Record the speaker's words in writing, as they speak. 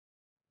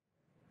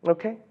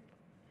Okay?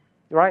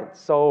 Right?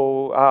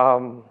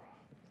 So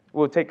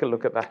we'll take a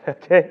look at that,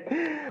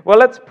 okay? Well,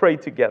 let's pray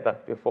together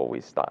before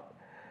we start.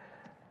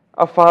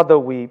 Our Father,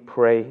 we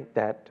pray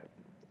that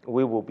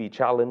we will be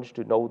challenged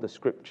to know the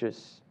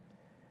Scriptures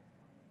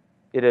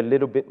in a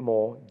little bit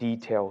more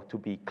detail, to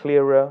be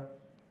clearer,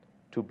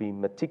 to be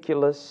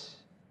meticulous,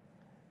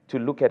 to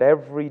look at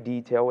every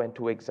detail and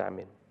to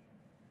examine.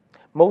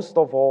 Most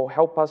of all,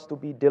 help us to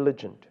be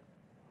diligent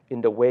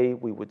in the way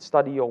we would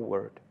study your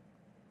word,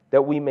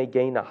 that we may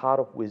gain a heart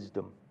of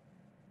wisdom.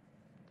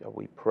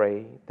 We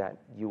pray that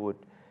you would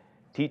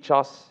teach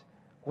us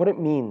what it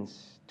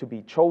means to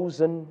be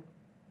chosen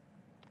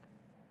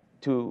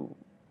to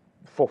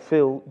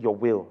fulfill your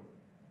will.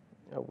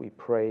 We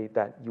pray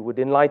that you would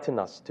enlighten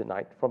us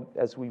tonight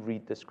as we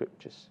read the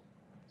Scriptures.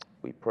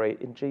 We pray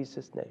in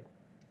Jesus' name.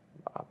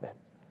 Amen.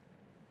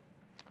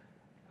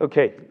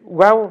 Okay,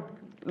 well,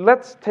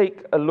 let's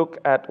take a look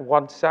at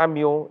 1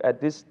 Samuel. At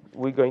this,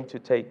 we're going to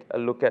take a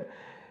look at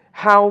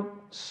how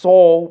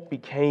Saul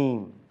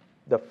became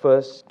the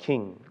first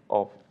king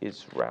of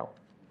Israel.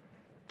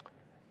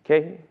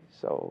 Okay,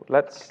 so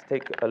let's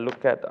take a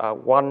look at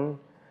 1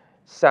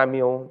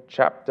 Samuel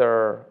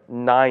chapter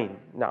 9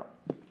 now.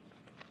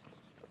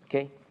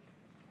 Okay.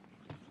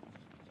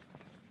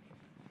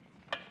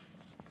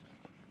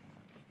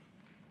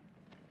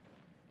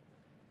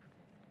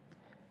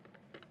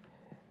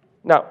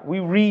 Now, we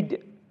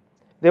read,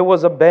 there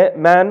was a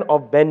man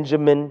of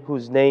Benjamin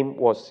whose name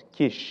was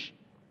Kish.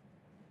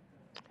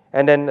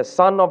 And then the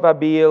son of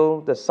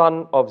Abiel, the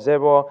son of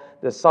Zebah,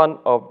 the son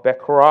of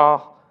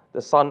Becherah,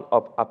 the son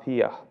of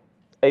Aphiah,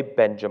 a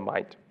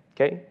Benjamite.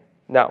 Okay?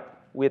 Now,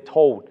 we're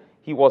told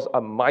he was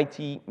a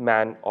mighty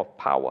man of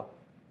power.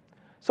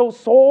 So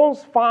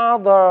Saul's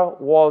father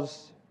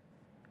was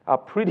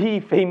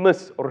pretty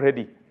famous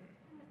already.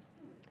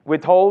 We're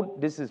told,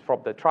 this is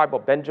from the tribe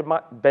of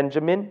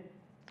Benjamin.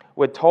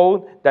 We're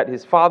told that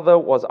his father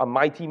was a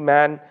mighty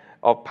man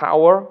of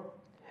power.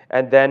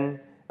 And then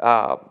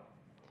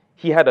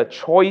he had a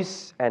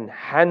choice and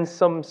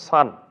handsome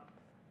son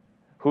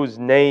whose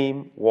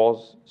name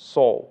was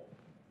Saul.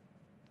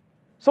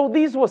 So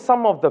these were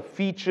some of the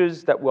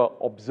features that were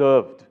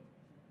observed,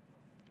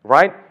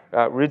 right?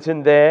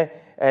 Written there.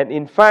 And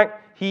in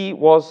fact, there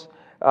was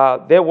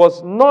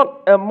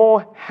not a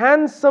more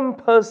handsome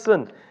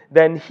person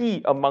than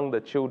he among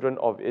the children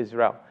of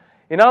Israel.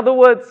 In other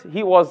words,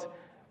 he was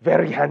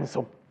very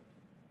handsome,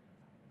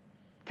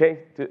 okay,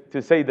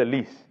 to say the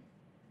least.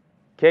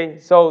 Okay,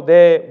 so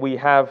there we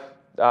have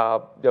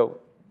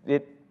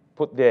it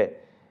put there.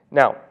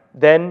 Now,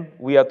 then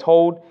we are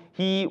told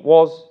he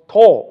was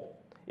tall.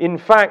 In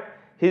fact,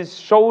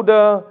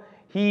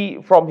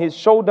 from his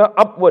shoulder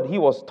upward, he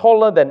was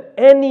taller than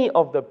any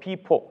of the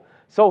people.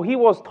 So he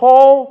was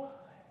tall,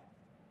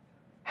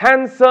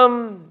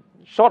 handsome,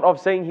 short of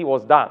saying he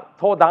was dark.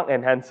 Tall, dark,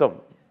 and handsome.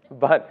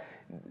 But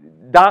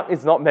dark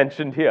is not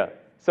mentioned here.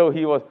 So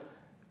he was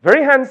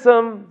very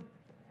handsome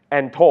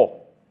and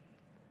tall.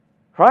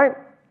 Right?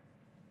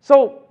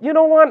 So, you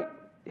know what?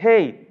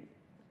 Hey,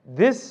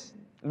 this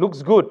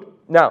looks good.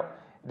 Now,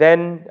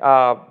 then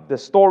the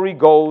story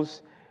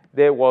goes,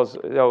 there was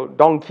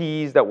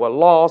donkeys that were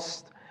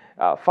lost.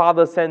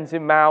 Father sends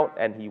him out,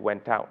 and he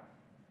went out.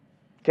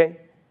 Okay?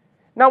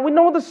 Now, we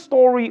know the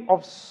story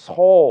of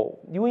Saul.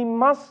 We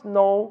must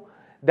know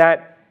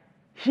that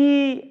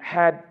he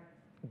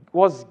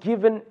was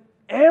given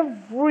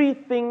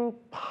everything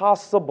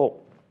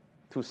possible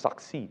to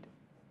succeed.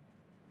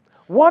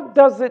 What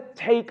does it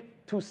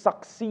take to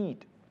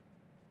succeed?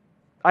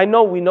 I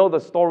know we know the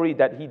story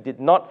that he did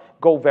not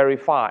go very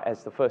far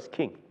as the first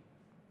king.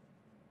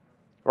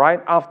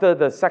 Right? After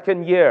the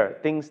second year,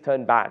 things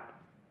turned bad.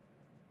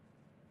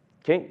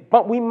 Okay?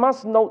 But we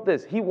must note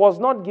this. He was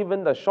not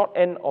given the short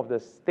end of the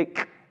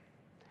stick.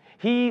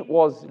 He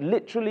was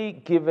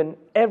literally given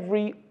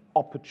every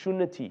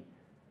opportunity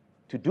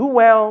to do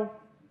well,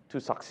 to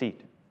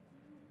succeed.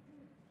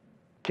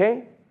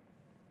 Okay?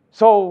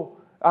 So,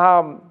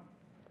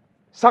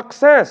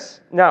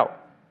 success. Now,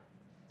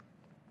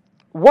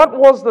 what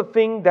was the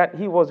thing that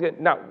he was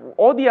getting? Now,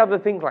 all the other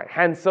things like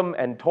handsome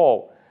and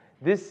tall,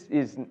 this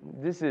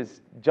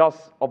is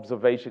just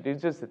observation.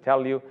 It's just to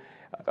tell you,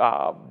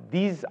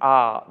 these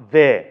are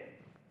their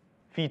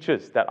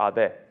features that are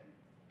there.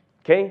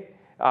 Okay?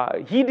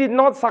 He did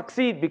not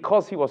succeed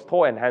because he was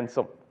tall and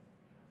handsome.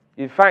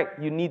 In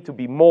fact, you need to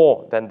be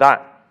more than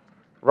that.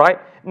 Right?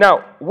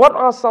 Now, what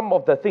are some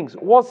of the things?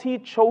 Was he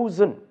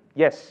chosen?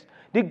 Yes.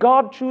 Did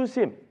God choose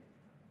him?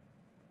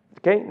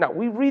 Okay? Now,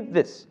 we read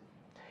this.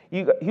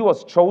 He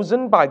was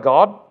chosen by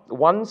God,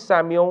 1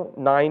 Samuel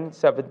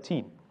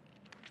 9:17.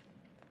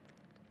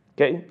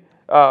 Okay?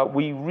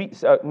 We read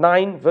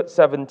 9 verse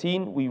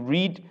 17, we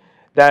read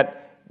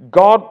that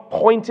God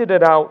pointed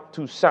it out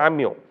to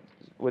Samuel.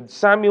 When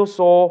Samuel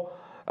saw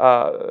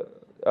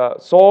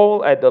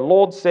Saul, and the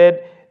Lord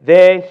said,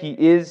 "There he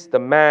is, the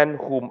man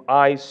whom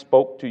I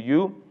spoke to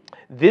you.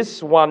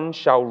 This one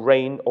shall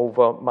reign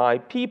over my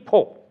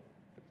people."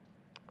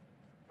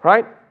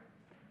 Right?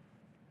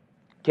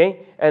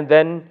 Okay, and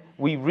then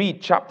we read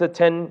chapter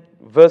 10,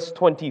 verse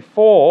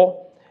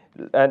 24,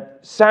 and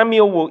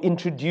Samuel will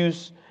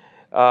introduce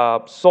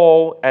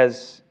Saul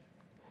as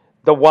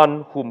the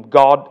one whom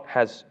God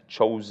has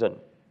chosen.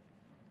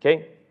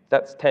 Okay,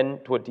 that's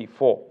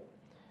 10:24.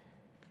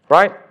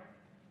 Right?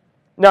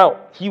 Now,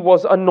 he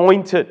was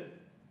anointed.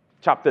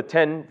 Chapter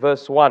 10,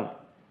 verse 1.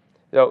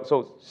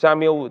 So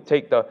Samuel would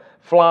take the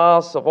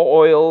flask of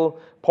oil,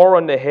 pour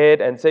on the head,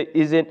 and say,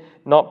 "Is it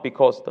not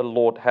because the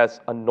Lord has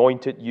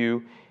anointed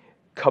you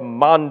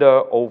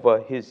commander over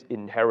his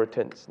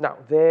inheritance?" Now,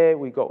 there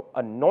we go.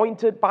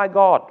 Anointed by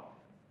God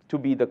to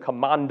be the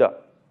commander.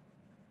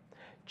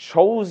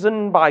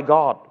 Chosen by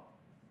God.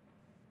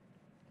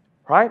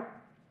 Right?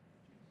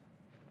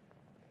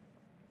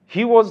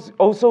 He was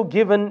also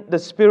given the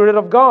Spirit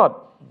of God.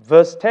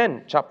 Verse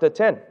 10, chapter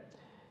 10.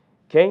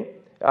 Okay?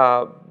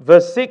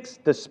 Verse 6,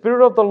 the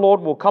Spirit of the Lord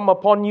will come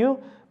upon you.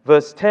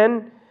 Verse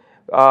 10,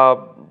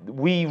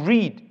 we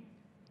read,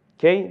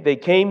 okay, they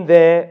came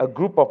there, a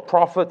group of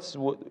prophets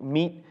were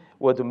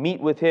to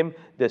meet with him.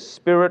 The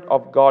Spirit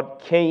of God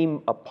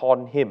came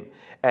upon him,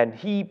 and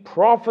he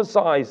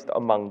prophesied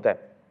among them.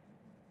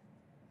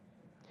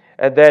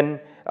 And then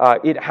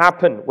it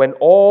happened when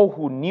all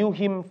who knew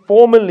him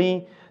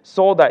formerly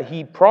saw that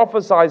he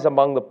prophesied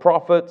among the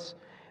prophets.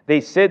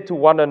 They said to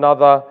one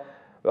another,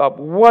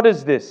 "What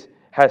is this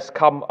has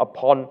come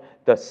upon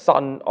the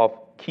son of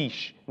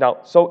Kish?" Now,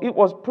 so it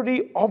was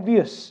pretty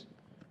obvious,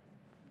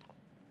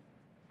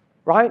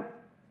 right?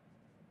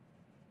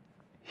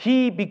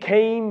 He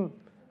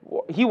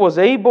was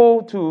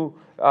able to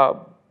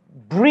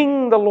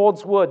bring the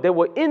Lord's word. There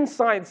were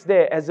insights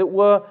there, as it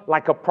were,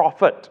 like a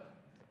prophet.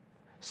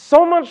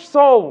 So much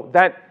so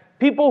that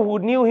people who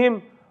knew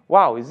him,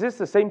 wow, is this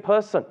the same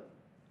person?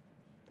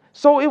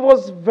 So it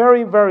was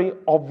very, very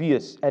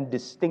obvious and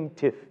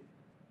distinctive,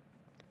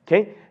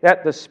 okay,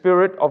 that the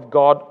Spirit of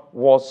God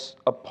was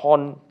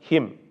upon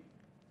him.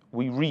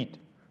 We read,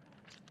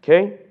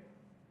 okay,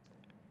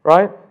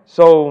 right?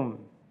 So,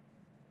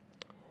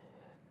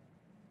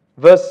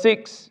 verse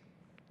 6,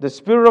 the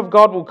Spirit of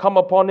God will come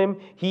upon him.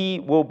 He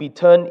will be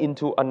turned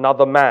into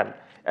another man.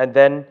 And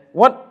then,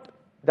 what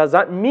does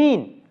that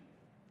mean?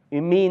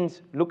 It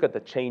means, look at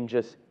the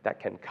changes that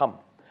can come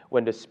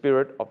when the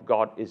Spirit of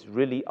God is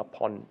really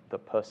upon the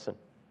person.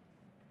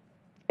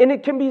 And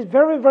it can be a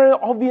very, very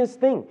obvious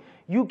thing.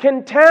 You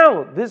can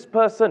tell this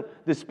person,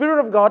 the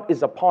Spirit of God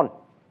is upon.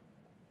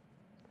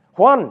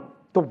 One,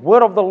 the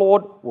word of the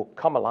Lord will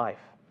come alive.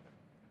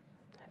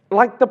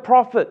 Like the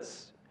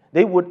prophets,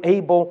 they were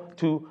able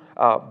to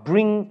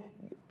bring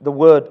the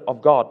word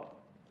of God.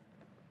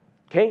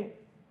 Okay?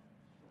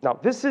 Now,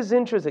 this is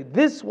interesting.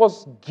 This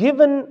was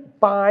given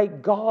by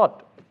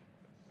God.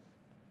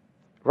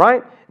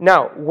 Right?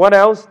 Now, what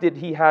else did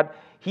he have?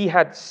 He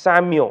had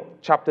Samuel,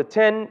 chapter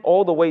 10,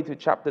 all the way to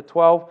chapter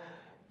 12.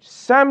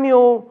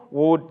 Samuel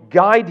would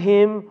guide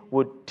him,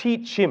 would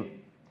teach him.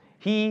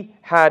 He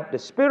had the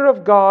Spirit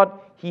of God.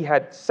 He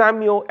had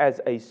Samuel as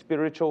a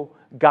spiritual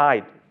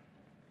guide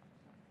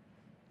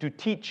to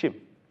teach him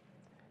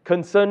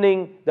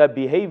concerning the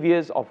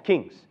behaviors of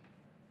kings,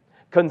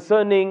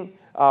 concerning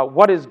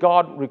what is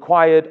God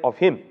required of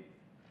him.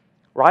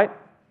 Right?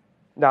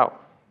 Now,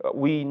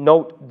 we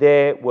note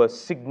there were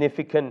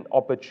significant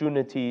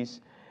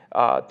opportunities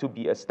to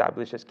be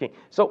established as king.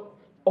 So,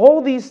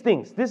 all these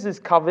things, this is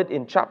covered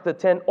in chapter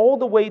 10 all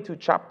the way to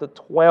chapter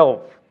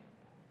 12.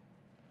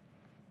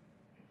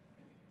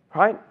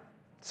 Right?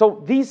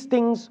 So, these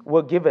things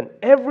were given.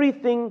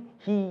 Everything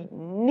he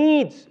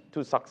needs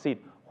to succeed.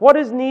 What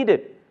is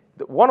needed?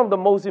 One of the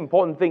most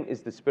important things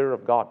is the Spirit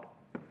of God.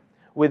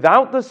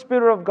 Without the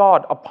Spirit of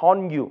God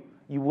upon you,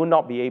 you will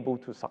not be able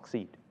to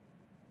succeed.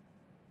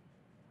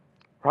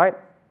 Right?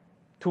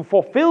 To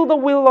fulfill the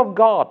will of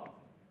God,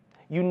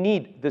 you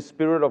need the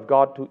Spirit of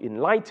God to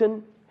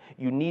enlighten,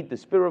 you need the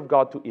Spirit of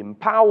God to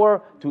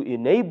empower, to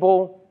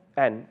enable,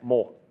 and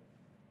more.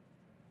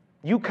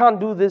 You can't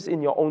do this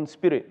in your own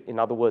spirit, in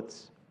other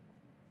words.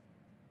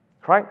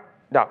 Right?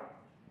 Now,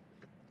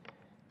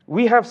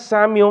 we have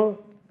Samuel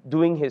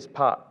doing his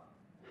part.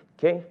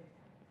 Okay?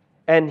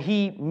 And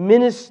he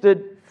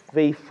ministered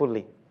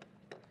faithfully.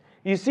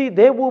 You see,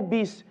 there will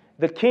be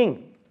the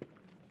king.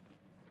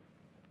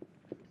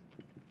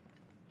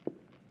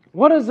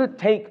 What does it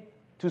take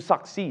to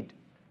succeed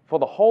for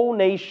the whole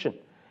nation?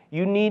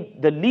 You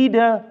need the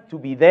leader to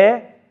be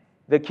there,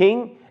 the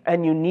king,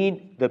 and you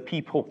need the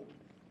people.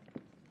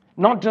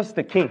 Not just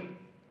the king.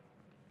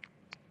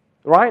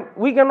 Right?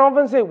 We can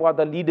often say, well,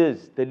 the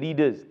leaders.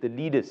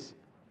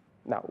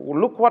 Now,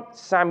 look what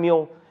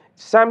Samuel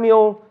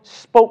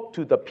spoke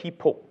to the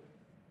people.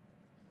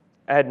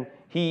 And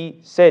he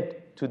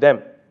said to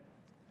them,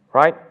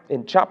 right?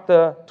 In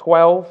chapter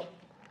 12,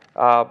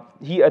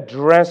 he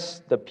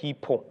addressed the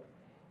people.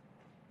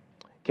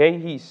 Okay,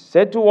 he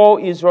said to all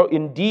Israel,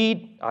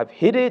 "Indeed, I've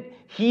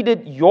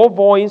heeded your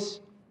voice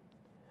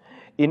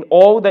in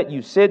all that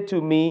you said to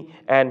me,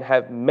 and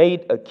have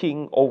made a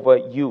king over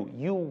you."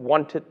 You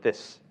wanted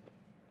this,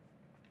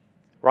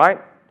 right?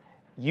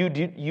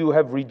 You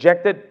have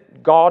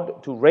rejected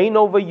God to reign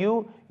over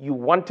you. You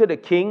wanted a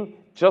king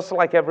just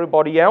like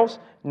everybody else.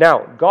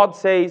 Now, God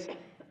says,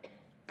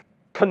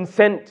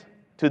 consent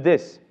to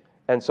this.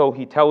 And so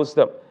he tells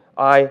them,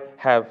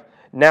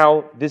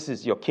 now this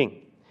is your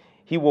king.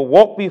 He will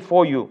walk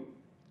before you.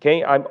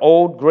 Okay, I'm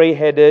old,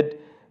 gray-headed.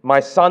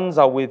 My sons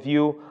are with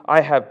you.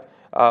 I have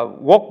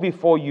walked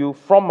before you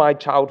from my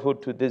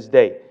childhood to this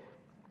day.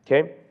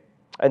 Okay,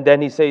 and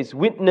then he says,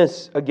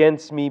 witness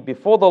against me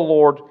before the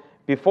Lord,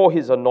 before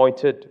his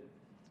anointed.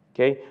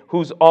 Okay,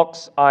 whose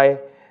ox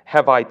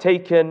have I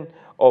taken,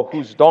 or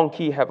whose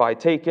donkey have I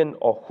taken,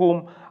 or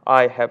whom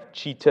I have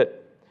cheated?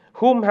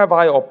 Whom have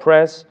I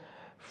oppressed,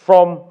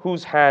 from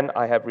whose hand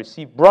I have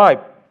received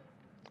bribe?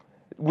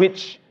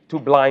 Which to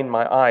blind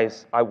my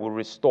eyes, I will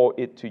restore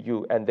it to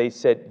you. And they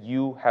said,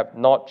 you have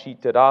not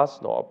cheated us,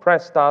 nor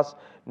oppressed us,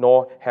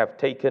 nor have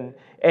taken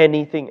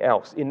anything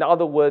else. In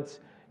other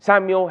words,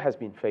 Samuel has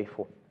been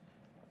faithful.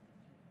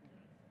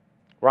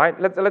 Right?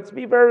 Let's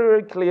be very,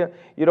 very clear.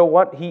 You know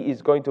what? He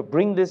is going to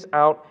bring this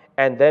out.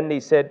 And then they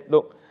said,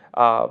 look,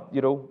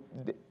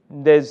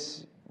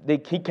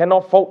 he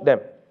cannot fault them.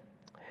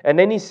 And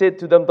then he said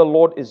to them, the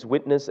Lord is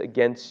witness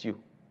against you.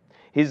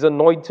 His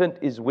anointed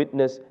is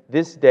witness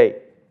this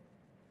day,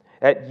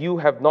 that you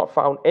have not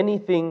found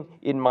anything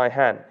in my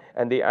hand.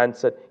 And they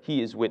answered,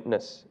 he is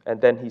witness. And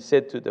then he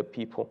said to the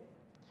people,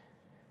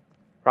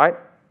 right?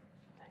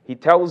 He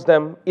tells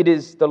them, it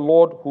is the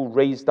Lord who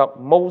raised up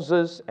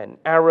Moses and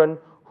Aaron,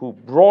 who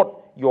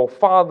brought your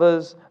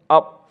fathers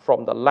up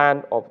from the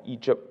land of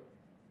Egypt.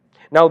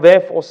 Now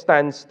therefore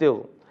stand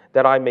still,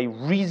 that I may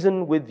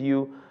reason with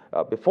you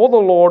before the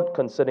Lord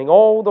concerning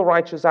all the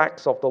righteous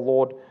acts of the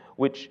Lord,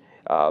 which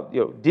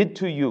did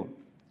to you.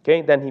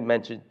 Okay, then he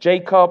mentions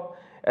Jacob,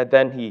 and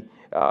then he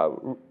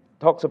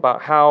talks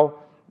about how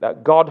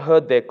God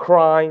heard their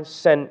cry,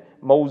 sent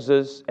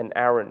Moses and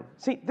Aaron.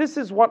 See, this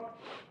is how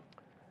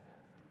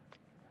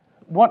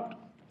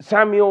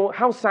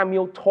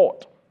Samuel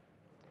taught.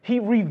 He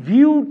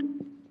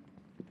reviewed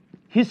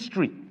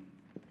history.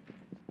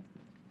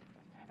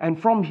 And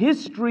from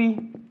history,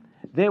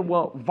 there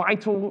were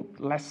vital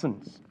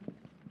lessons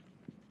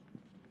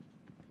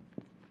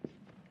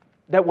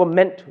that were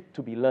meant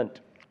to be learned.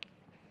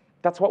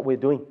 That's what we're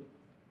doing.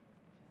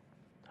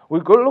 We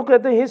go look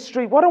at the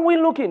history. What are we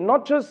looking?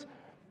 Not just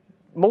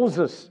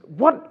Moses.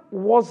 What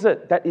was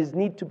it that is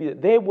need to be?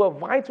 There were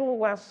vital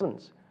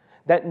lessons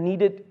that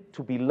needed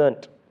to be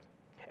learned.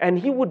 And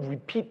he would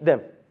repeat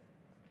them.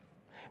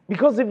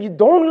 Because if you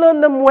don't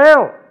learn them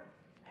well,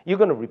 you're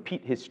going to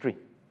repeat history.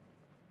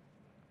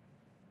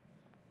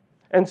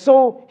 And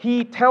so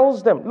he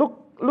tells them,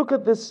 look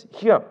at this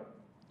here.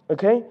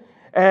 Okay?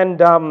 And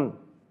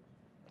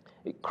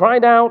he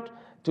cried out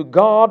to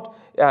God.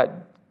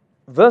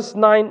 Verse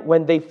 9,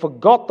 when they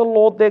forgot the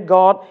Lord their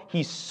God,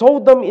 he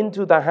sold them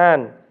into the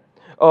hand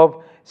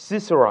of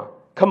Sisera,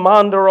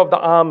 commander of the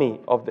army,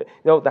 of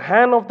the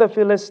hand of the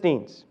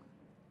Philistines.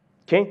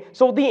 Okay?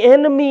 So the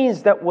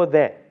enemies that were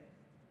there.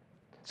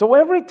 So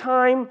every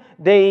time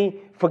they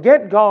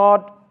forget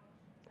God,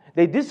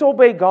 they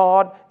disobey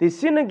God, they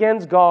sin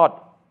against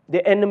God,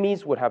 the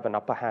enemies would have an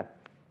upper hand.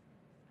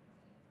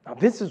 Now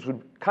this is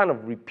kind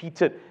of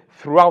repeated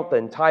throughout the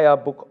entire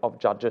book of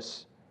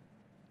Judges.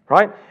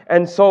 Right?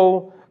 And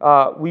so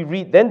we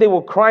read, then they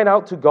were crying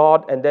out to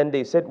God, and then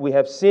they said, we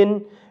have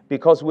sinned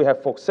because we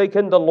have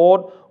forsaken the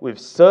Lord. We've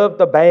served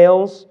the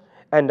Baals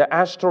and the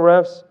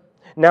Ashtoreths.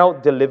 Now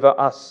deliver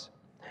us.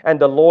 And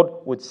the Lord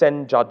would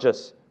send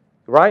judges.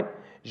 Right?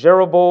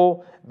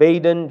 Jeroboam,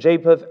 Baden,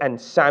 Japheth,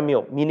 and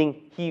Samuel,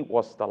 meaning he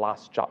was the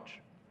last judge.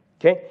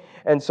 Okay?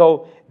 And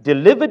so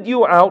delivered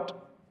you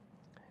out,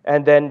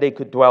 and then they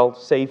could dwell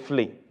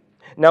safely.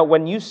 Now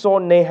when you saw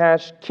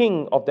Nahash,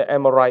 king of the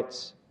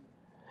Amorites,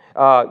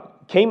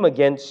 came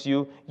against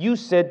you, you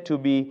said to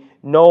me,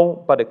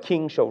 no, but a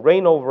king shall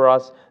reign over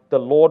us. The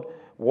Lord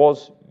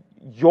was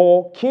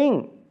your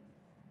king.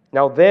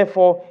 Now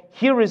therefore,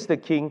 here is the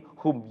king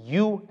whom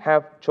you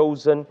have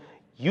chosen,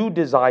 you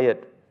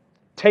desired.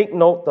 Take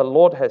note, the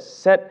Lord has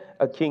set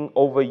a king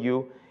over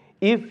you.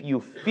 If you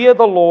fear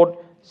the Lord,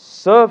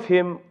 serve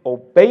him,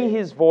 obey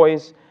his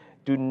voice,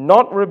 do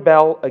not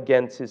rebel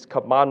against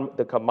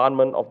the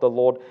commandment of the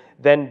Lord,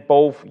 then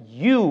both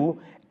you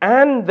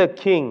and the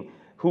king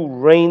who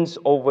reigns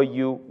over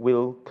you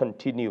will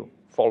continue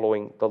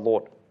following the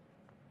Lord.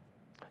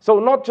 So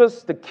not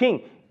just the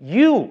king,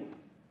 you,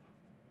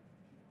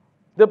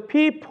 the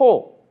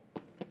people,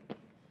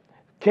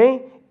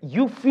 okay?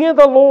 You fear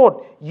the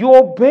Lord, you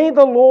obey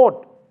the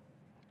Lord,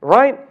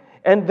 right?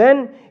 And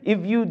then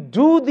if you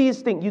do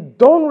these things, you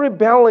don't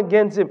rebel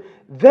against him,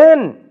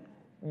 then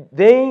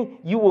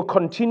you will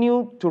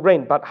continue to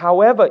reign. But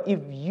however, if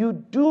you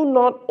do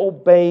not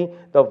obey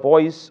the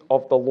voice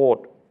of the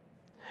Lord,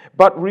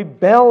 but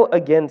rebel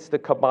against the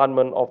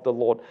commandment of the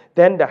Lord,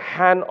 then the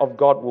hand of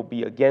God will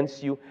be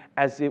against you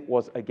as it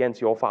was against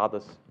your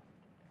fathers.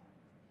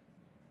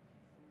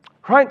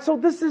 Right? So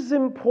this is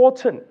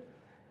important.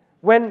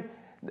 When,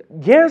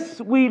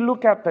 yes, we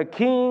look at the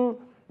king,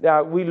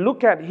 we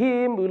look at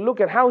him, we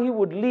look at how he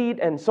would lead,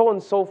 and so on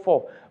and so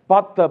forth.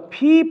 But the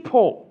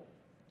people,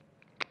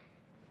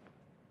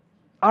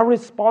 are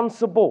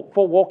responsible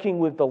for walking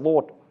with the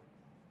Lord.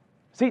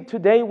 See,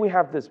 today we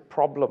have this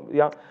problem.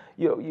 Yeah,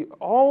 you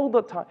all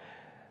the time,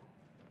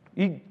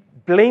 you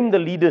blame the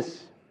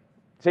leaders.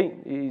 See,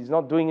 he's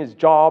not doing his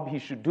job. He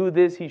should do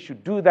this. He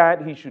should do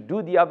that. He should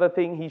do the other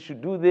thing. He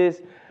should do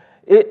this.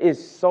 It is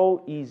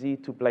so easy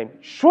to blame.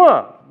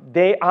 Sure,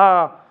 they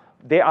are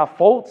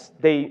faults.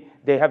 They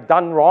have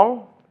done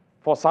wrong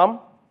for some.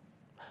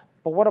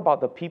 But what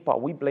about the people? Are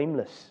we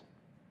blameless?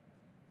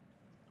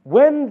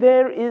 When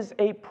there is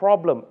a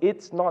problem,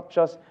 it's not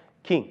just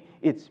king,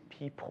 it's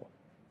people.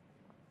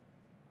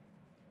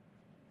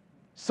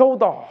 So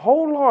the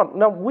whole lot,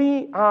 now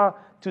we are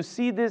to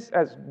see this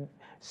as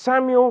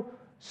Samuel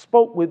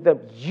spoke with them,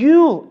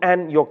 you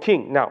and your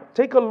king. Now,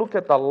 take a look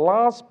at the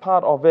last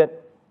part of it.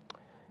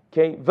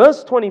 Okay,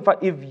 verse 25,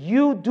 if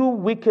you do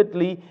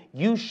wickedly,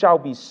 you shall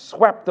be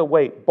swept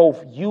away,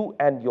 both you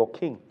and your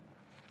king.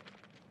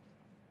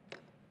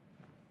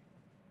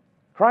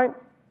 Right?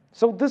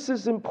 So this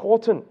is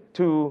important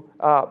to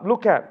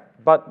look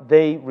at. But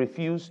they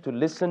refused to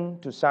listen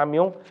to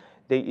Samuel.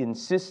 They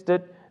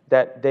insisted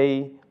that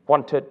they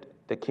wanted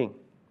the king.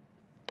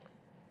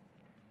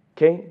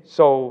 Okay,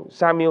 so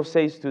Samuel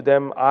says to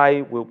them,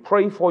 I will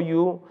pray for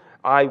you.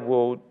 I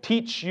will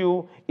teach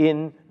you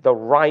in the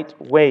right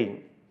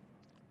way.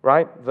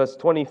 Right? Verse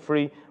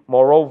 23,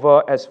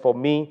 moreover, as for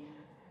me,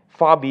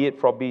 far be it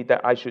from me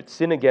that I should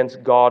sin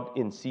against God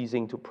in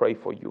ceasing to pray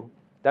for you.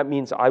 That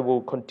means I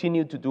will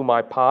continue to do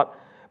my part,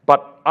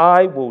 but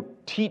I will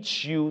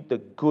teach you the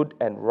good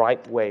and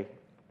right way.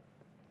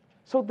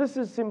 So this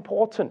is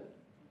important.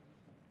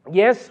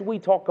 Yes, we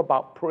talk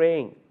about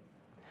praying,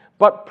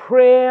 but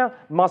prayer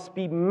must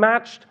be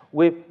matched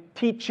with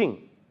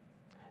teaching.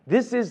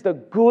 This is the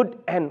good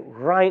and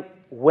right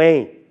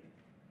way.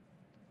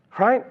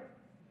 Right?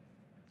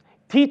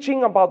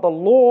 Teaching about the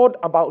Lord,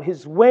 about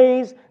His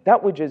ways,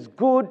 that which is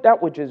good,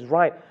 that which is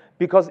right.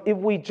 Because if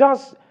we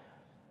just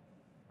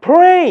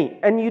pray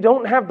and you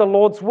don't have the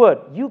Lord's word,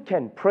 you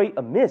can pray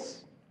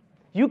amiss.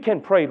 You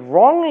can pray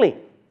wrongly.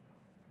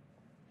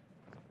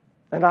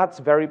 And that's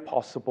very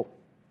possible.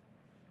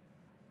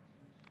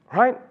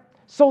 Right?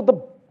 So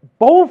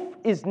both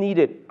is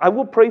needed. I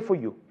will pray for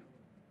you.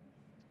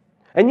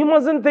 And you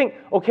mustn't think,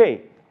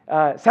 okay,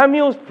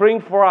 Samuel's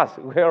praying for us.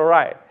 We're all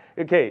right.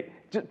 Okay,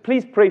 just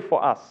please pray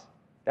for us.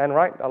 And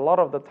right, a lot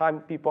of the time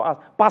people ask,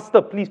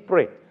 Pastor, please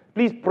pray.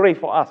 Please pray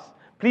for us.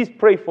 Please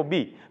pray for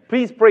me.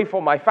 Please pray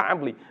for my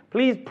family.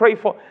 Please pray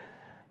for...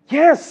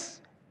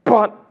 Yes,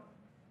 but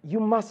you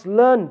must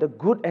learn the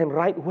good and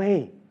right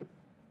way.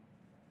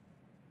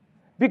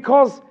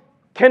 Because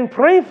can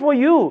pray for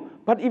you,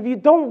 but if you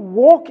don't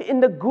walk in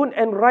the good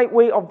and right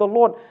way of the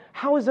Lord,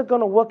 how is it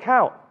going to work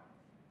out?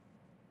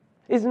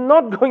 It's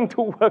not going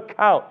to work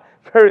out,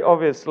 very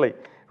obviously.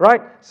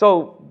 Right?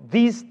 So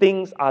these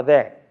things are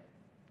there.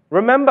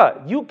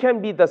 Remember, you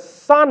can be the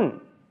son.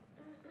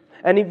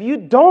 And if you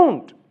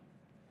don't,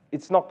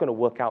 it's not going to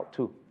work out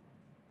too.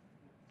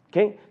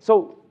 Okay?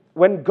 So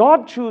when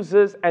God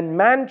chooses and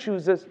man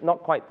chooses, not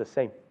quite the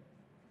same.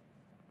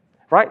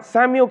 Right?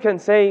 Samuel can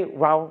say,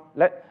 well,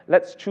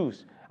 let's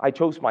choose. I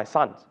chose my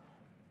sons.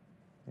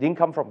 Didn't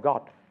come from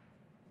God.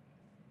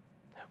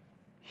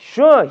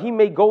 Sure, he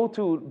may go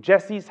to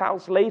Jesse's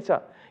house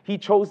later. He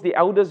chose the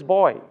eldest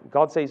boy.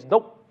 God says,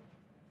 nope.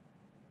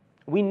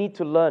 We need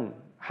to learn.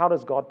 How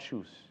does God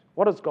choose?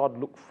 What does God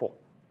look for?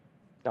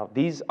 Now,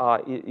 these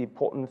are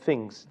important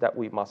things that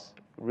we must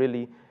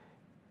really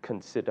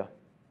consider.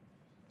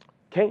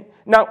 Okay?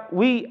 Now,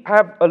 we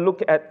have a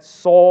look at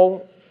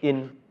Saul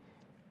in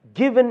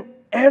given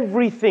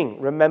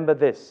everything, remember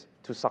this,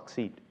 to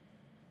succeed.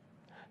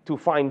 To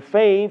find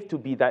faith, to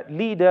be that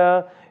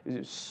leader.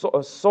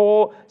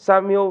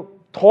 Samuel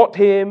taught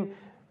him,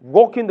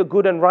 walk in the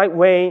good and right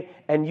way,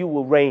 and you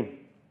will reign.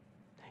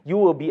 You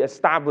will be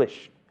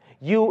established.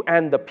 You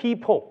and the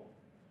people.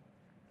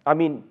 I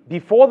mean,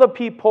 before the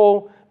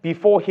people,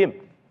 before him.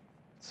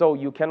 So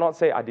you cannot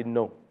say, I didn't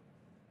know.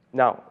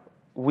 Now,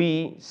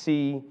 we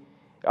see,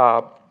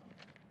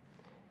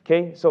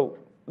 okay, so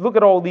look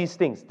at all these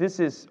things. This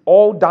is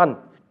all done.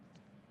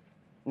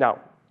 Now,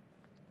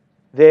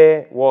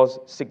 there was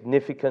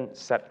significant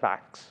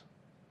setbacks.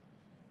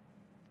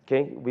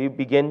 Okay, we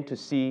begin to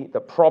see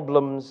the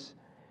problems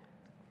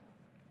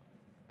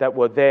that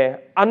were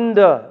there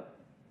under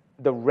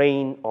the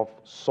reign of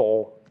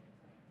Saul.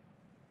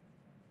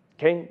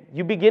 Okay,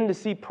 you begin to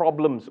see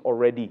problems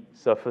already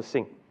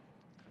surfacing.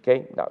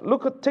 Okay, now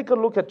take a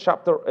look at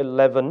chapter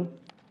 11.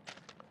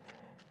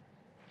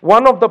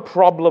 One of the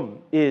problem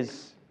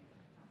is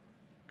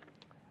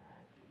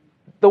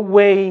the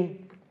way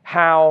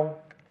how,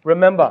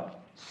 remember,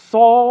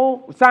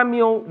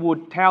 Samuel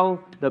would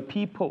tell the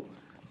people,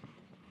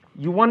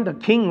 you want a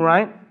king,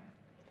 right?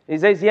 He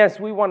says, yes,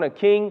 we want a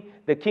king.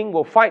 The king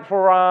will fight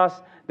for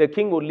us. The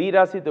king will lead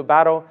us into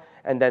battle.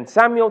 And then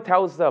Samuel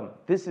tells them,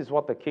 this is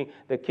what the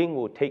king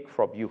will take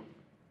from you.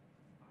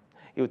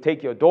 He will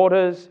take your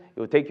daughters. He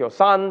will take your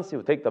sons. He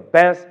will take the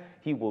best.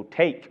 He will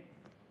take.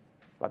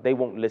 But they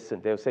won't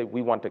listen. They'll say,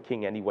 we want a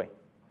king anyway.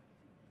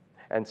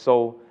 And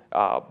so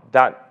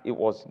that it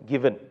was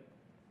given.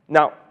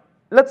 Now,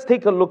 let's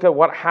take a look at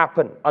what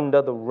happened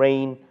under the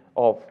reign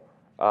of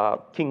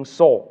King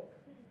Saul.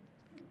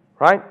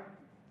 Right?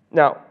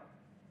 Now,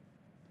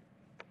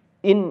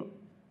 in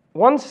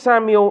 1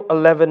 Samuel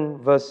 11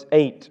 verse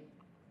 8,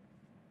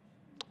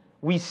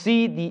 we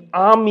see the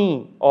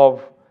army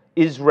of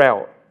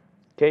Israel,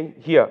 okay,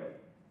 here,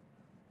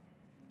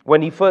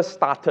 when he first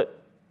started.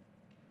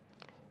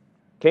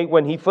 Okay,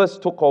 when he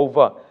first took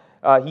over,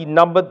 he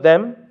numbered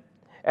them,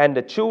 and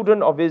the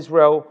children of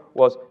Israel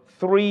was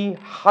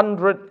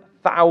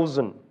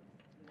 300,000.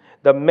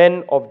 The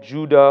men of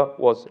Judah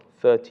was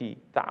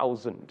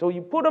 30,000. So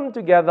you put them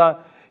together,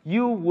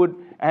 you would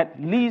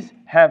at least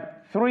have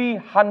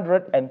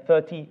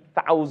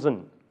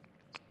 330,000.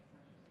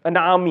 An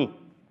army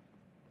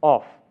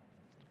of,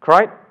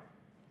 right?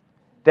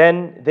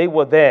 Then they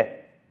were there.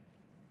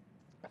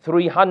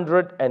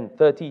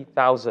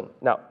 330,000.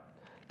 Now,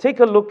 take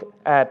a look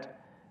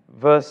at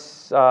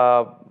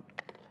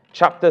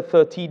chapter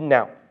 13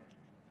 now.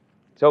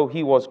 So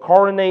he was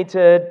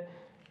coronated,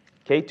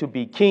 okay, to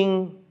be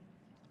king.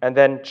 And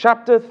then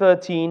chapter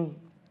 13,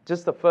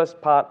 just the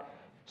first part,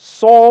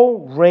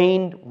 Saul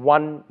reigned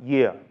 1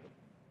 year.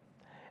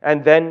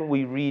 And then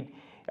we read,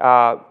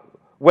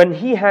 when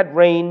he had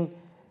reigned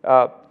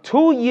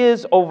 2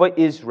 years over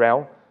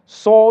Israel,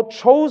 Saul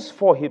chose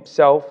for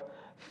himself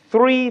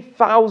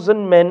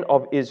 3,000 men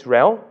of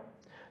Israel.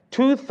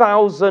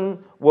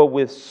 2,000 were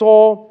with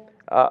Saul,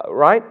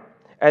 right?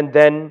 And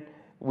then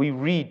we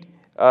read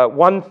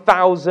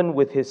 1,000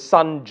 with his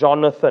son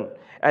Jonathan.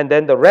 And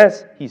then the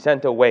rest he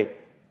sent away.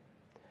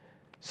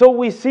 So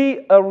we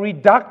see a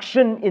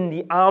reduction in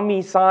the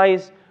army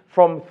size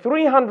from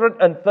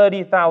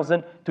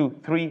 330,000 to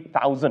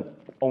 3,000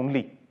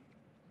 only.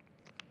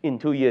 In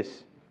 2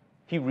 years,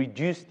 he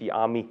reduced the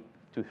army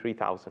to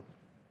 3,000.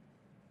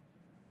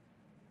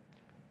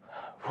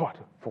 What?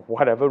 For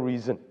whatever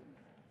reason.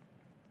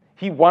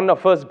 He won the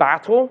first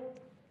battle.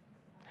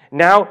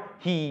 Now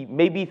he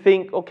maybe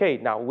think, okay,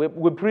 now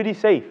we're pretty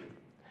safe.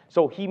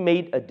 So he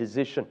made a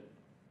decision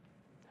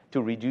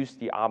to reduce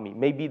the army.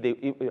 Maybe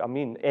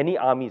any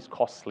army is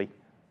costly,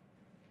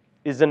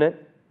 isn't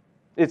it?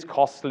 It's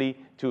costly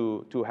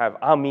to have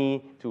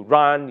army, to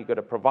run, you got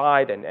to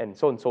provide, and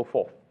so on and so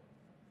forth.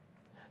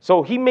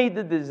 So he made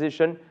the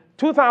decision,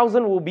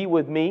 2,000 will be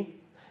with me,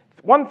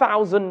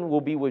 1,000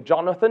 will be with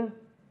Jonathan,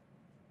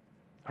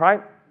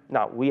 right?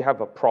 Now, we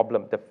have a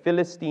problem. The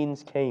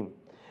Philistines came,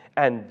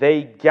 and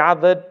they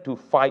gathered to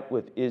fight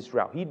with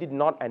Israel. He did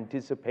not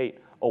anticipate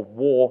a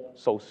war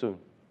so soon.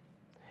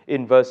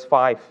 In verse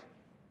 5,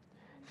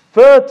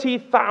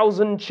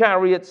 30,000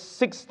 chariots,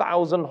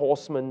 6,000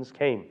 horsemen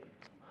came.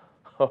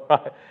 All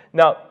right.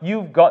 Now,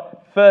 you've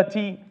got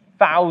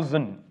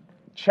 30,000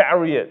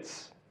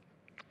 chariots,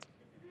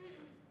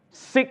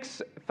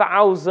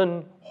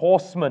 6,000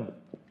 horsemen.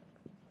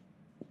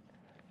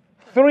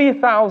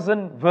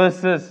 3,000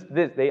 versus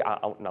this. They are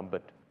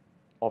outnumbered,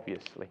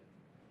 obviously.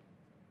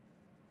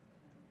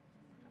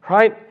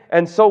 Right?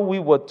 And so we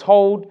were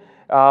told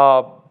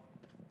the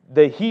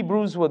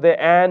Hebrews were there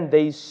and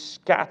they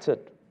scattered.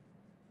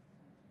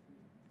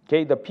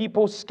 Okay, the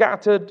people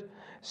scattered.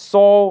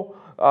 Saul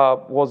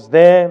was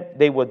there.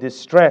 They were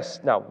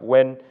distressed. Now,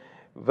 when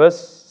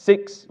verse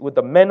 6, with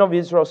the men of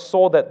Israel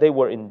saw that they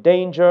were in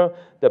danger,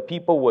 the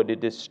people were in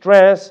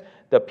distress.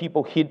 The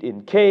people hid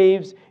in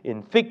caves,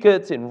 in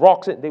thickets, in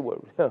rocks. They were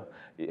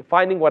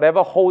finding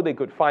whatever hole they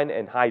could find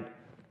and hide.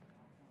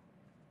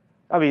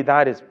 I mean,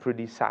 that is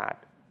pretty sad.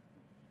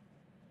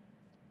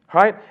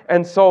 Right?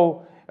 And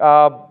so,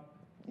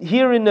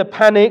 here in the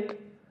panic,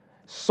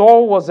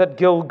 Saul was at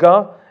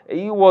Gilgal.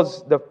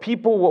 The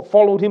people who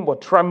followed him were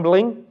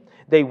trembling.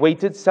 They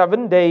waited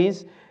 7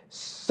 days.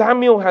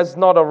 Samuel has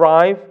not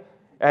arrived.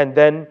 And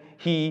then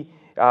he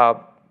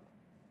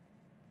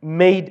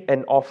made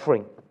an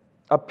offering,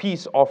 a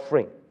peace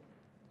offering.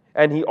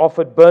 And he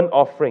offered burnt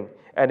offering.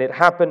 And it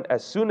happened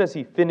as soon as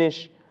he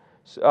finished,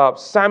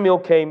 Samuel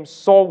came.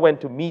 Saul went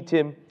to meet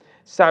him.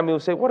 Samuel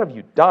said, "What have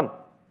you done?"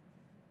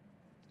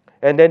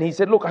 And then he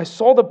said, "Look, I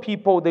saw the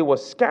people. They were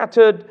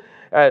scattered.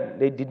 And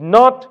they did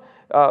not,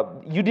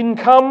 you didn't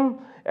come.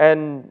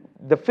 And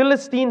the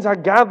Philistines are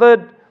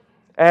gathered."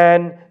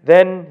 And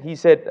then he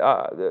said,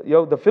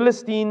 the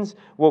Philistines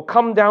will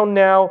come down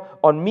now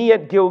on me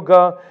at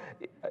Gilgal.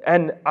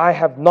 And I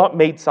have not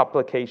made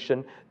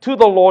supplication to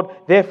the Lord.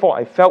 Therefore,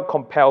 I felt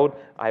compelled.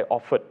 I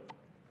offered.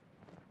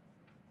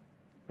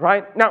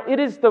 Right? Now, it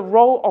is the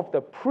role of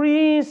the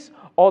priest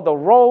or the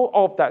role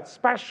of that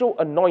special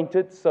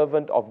anointed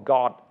servant of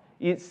God.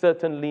 It's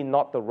certainly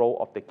not the role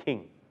of the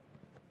king.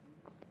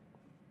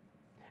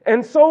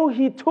 And so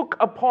he took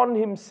upon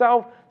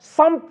himself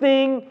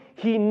something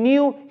he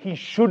knew he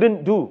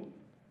shouldn't do.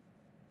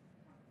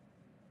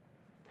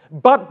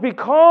 But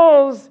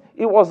because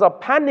it was a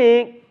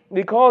panic,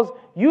 because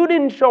you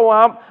didn't show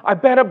up, I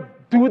better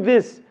do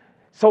this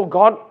so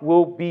God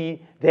will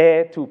be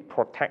there to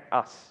protect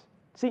us.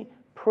 See,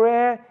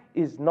 prayer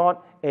is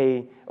not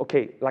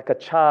like a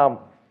charm.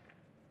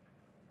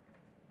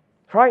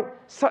 Right?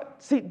 So,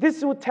 see,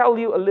 this will tell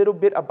you a little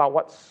bit about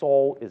what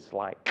Saul is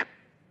like.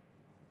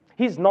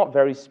 He's not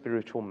very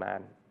spiritual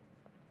man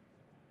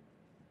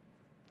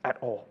at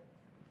all.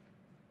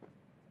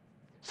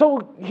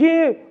 So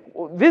here,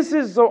 this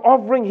is the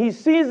offering. He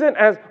sees it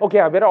as, okay,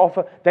 I better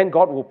offer, then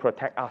God will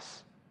protect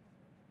us.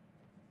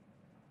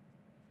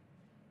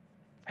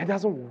 It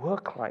doesn't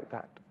work like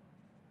that.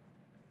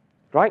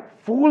 Right?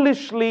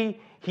 Foolishly,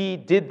 he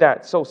did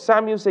that. So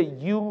Samuel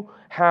said, you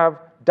have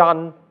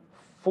done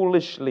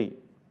foolishly.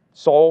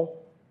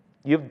 Saul,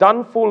 you've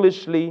done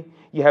foolishly.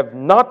 You have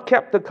not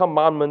kept the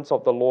commandments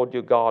of the Lord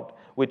your God,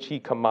 which he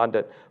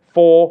commanded.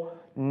 For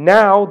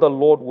now the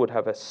Lord would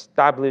have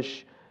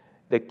established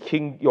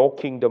your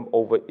kingdom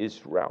over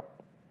Israel.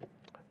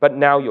 But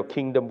now your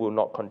kingdom will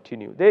not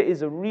continue. There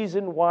is a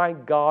reason why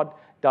God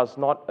does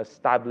not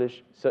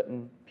establish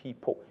certain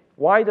people.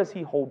 Why does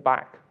he hold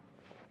back?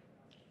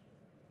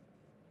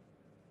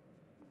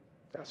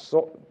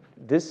 So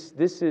this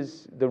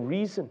is the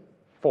reason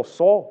for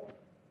Saul.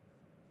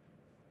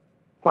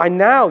 By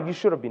now, you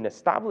should have been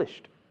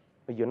established,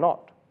 but you're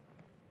not.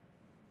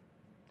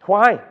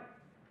 Why?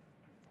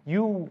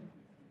 You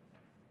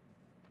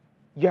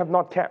have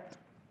not kept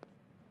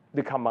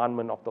the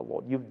commandment of the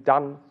Lord. You've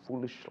done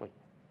foolishly.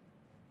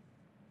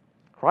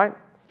 Right?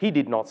 He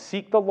did not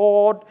seek the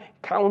Lord,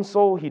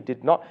 counsel. He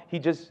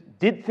just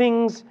did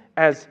things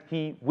as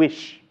he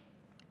wished.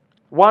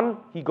 One,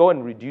 he go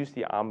and reduce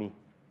the army.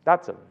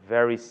 That's a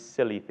very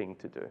silly thing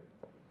to do.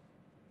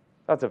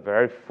 That's a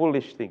very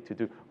foolish thing to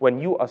do when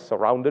you are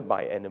surrounded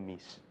by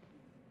enemies.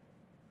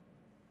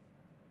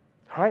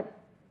 Right?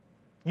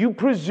 You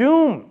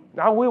presume,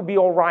 now we'll be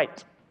all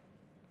right.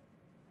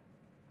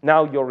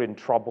 Now you're in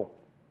trouble.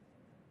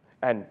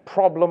 And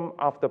problem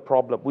after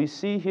problem. We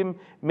see him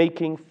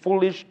making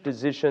foolish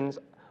decisions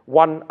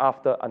one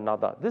after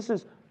another. This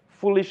is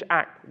foolish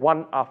act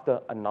one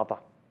after another.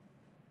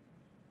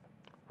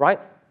 Right?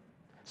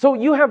 So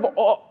you have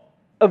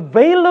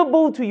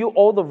available to you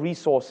all the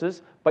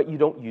resources, but you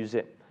don't use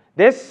it.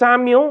 There's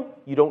Samuel,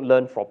 you don't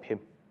learn from him.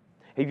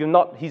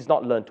 He's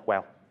not learned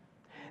well.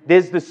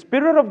 There's the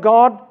Spirit of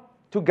God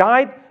to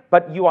guide,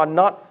 but you are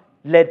not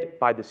led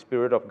by the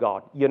Spirit of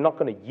God. You're not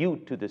going to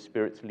yield to the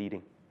Spirit's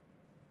leading.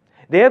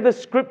 There are the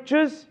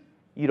scriptures,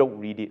 you don't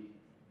read it.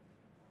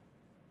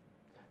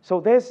 So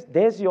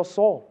there's your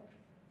Saul.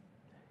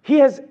 He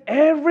has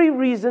every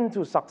reason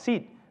to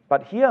succeed,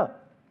 but here,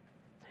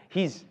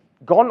 he's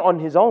gone on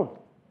his own.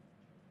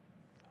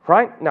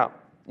 Right? Now,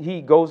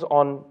 he goes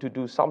on to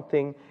do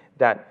something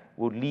that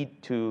will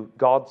lead to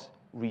God's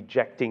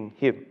rejecting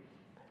him.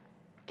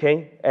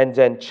 Okay? And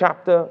then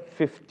chapter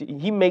 50,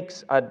 he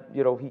makes a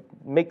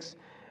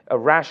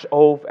rash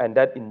oath, and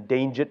that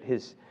endangered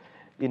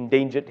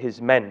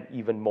his men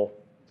even more.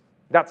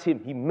 That's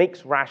him. He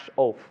makes rash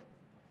oath.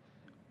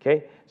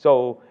 Okay?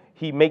 So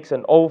he makes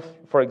an oath,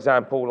 for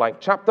example,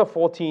 like chapter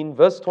 14,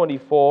 verse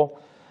 24,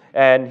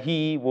 and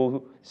he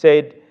will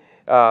say,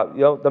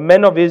 the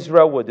men of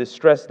Israel were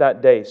distressed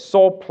that day.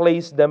 Saul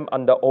placed them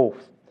under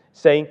oath,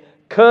 saying,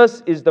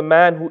 "Cursed is the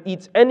man who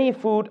eats any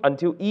food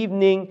until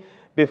evening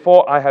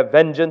before I have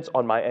vengeance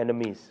on my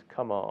enemies."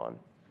 Come on.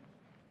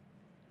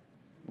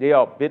 They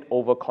are a bit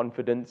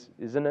overconfident,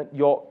 isn't it?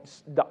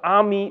 The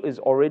army is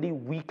already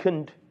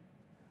weakened,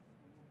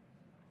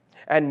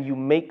 and you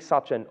make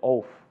such an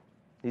oath.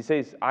 He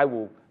says, I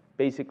will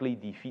basically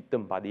defeat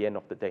them by the end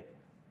of the day.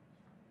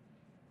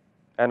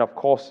 And of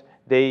course,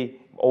 they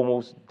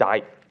almost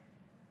died.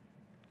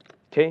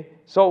 Okay?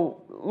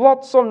 So,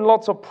 lots and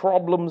lots of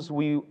problems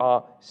we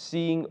are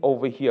seeing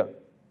over here.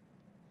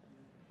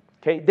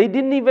 Okay? They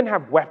didn't even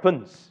have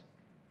weapons.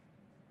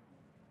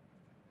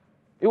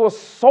 It was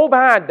so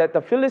bad that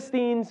the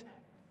Philistines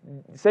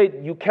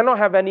said, you cannot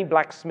have any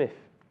blacksmith.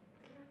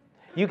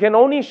 You can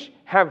only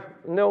have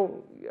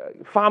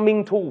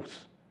farming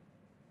tools.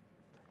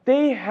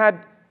 They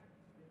had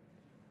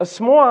a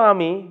small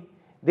army.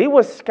 They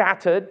were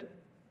scattered.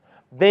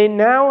 They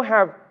now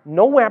have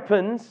no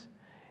weapons.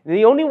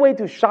 The only way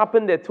to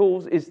sharpen their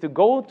tools is to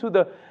go to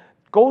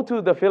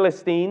the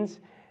Philistines,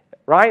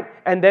 right?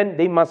 And then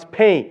they must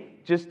pay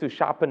just to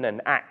sharpen an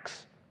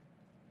axe.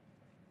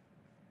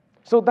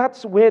 So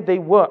that's where they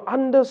were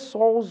under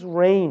Saul's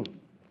reign,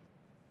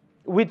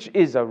 which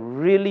is a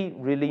really,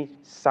 really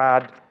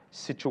sad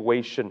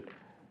situation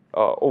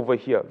over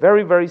here.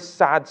 Very, very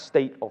sad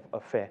state of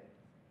affair.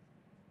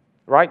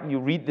 Right? You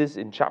read this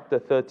in chapter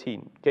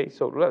 13. Okay,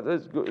 so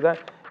let's go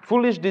that.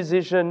 Foolish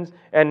decisions,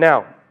 and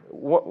now,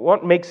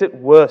 what makes it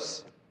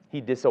worse? He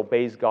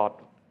disobeys God.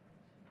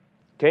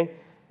 Okay?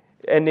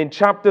 And in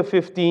chapter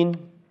 15,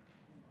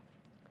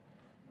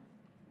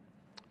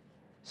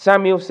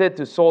 Samuel said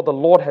to Saul, "The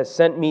Lord has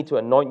sent me to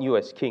anoint you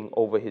as king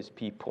over his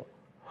people,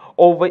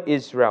 over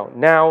Israel.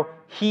 Now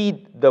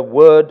heed the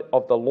word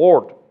of the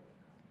Lord."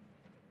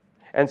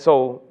 And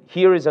so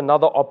here is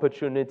another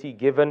opportunity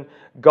given.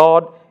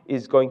 God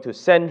is going to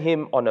send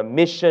him on a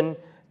mission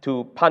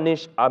to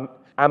punish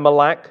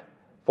Amalek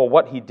for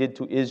what he did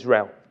to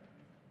Israel.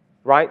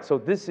 Right? So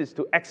this is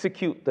to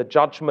execute the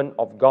judgment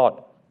of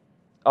God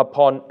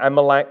upon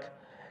Amalek.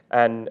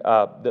 and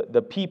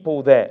the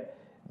people there.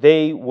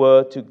 They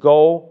were to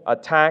go,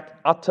 attack,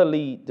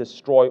 utterly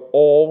destroy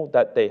all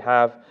that they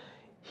have.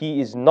 He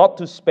is not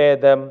to spare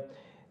them.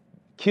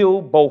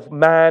 Kill both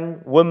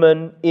man,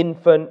 woman,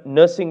 infant,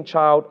 nursing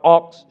child,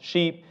 ox,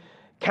 sheep,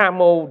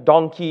 camel,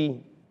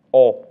 donkey,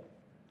 all.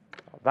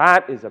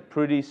 That is a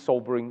pretty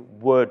sobering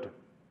word.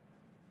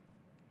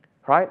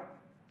 Right?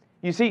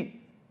 You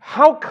see,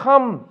 how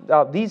come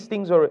these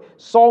things are...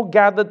 Saul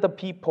gathered the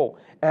people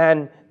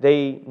and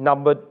they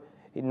numbered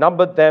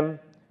them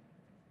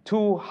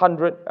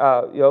 200,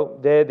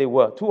 there they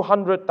were,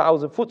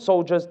 200,000 foot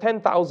soldiers,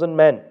 10,000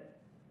 men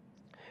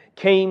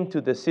came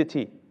to the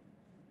city.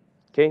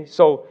 Okay,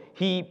 so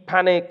he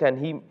panicked and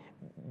he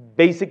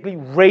basically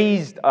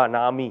raised an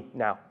army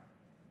now.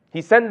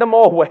 He sent them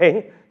all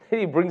away,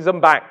 he brings them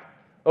back.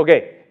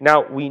 Okay,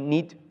 now we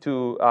need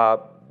to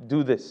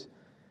do this.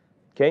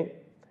 Okay,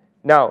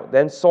 now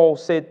then Saul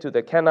said to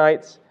the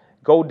Kenites,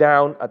 go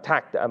down,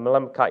 attack the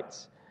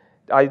Amalekites.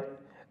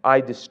 I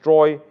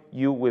destroy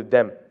you with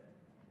them.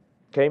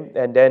 Okay,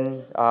 and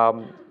then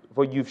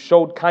for you've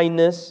showed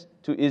kindness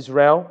to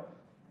Israel,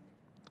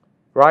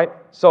 right?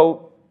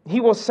 So he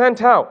was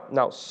sent out.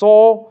 Now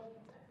Saul,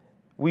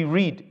 we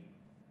read,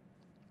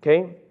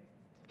 okay,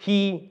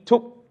 he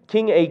took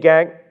King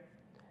Agag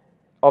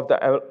of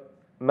the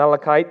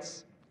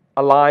Amalekites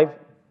alive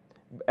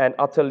and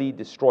utterly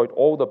destroyed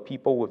all the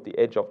people with the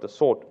edge of the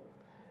sword.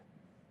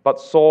 But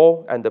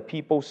Saul and the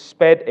people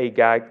spared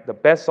Agag, the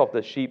best of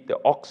the sheep, the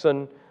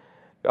oxen,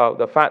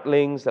 the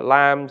fatlings, the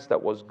lambs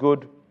that was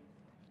good.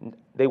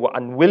 They were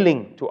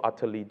unwilling to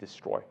utterly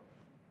destroy.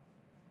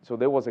 So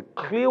there was a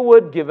clear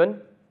word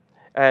given,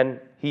 and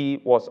he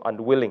was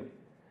unwilling.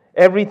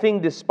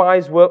 Everything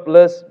despised,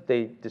 worthless,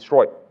 they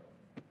destroyed.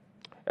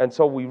 And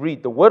so we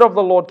read, the word of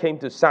the Lord came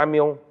to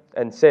Samuel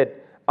and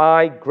said,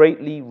 I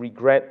greatly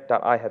regret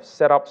that I have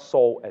set up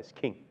Saul as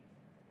king.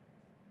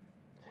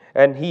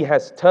 And he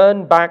has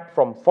turned back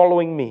from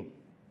following me.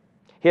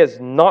 He has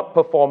not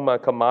performed my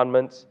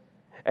commandments,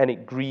 and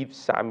it grieved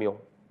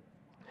Samuel.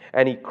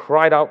 And he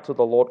cried out to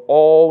the Lord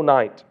all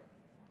night.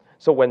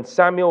 So when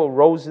Samuel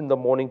rose in the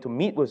morning to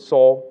meet with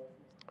Saul,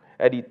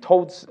 and he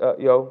told,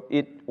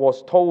 it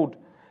was told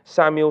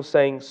Samuel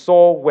saying,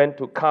 Saul went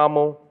to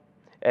Carmel,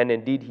 and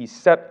indeed he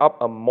set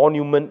up a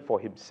monument for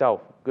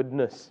himself.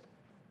 Goodness.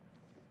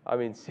 I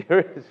mean,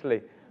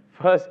 seriously.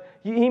 First,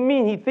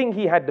 he think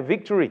he had the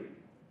victory.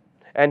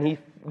 And he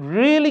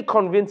really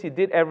convinced he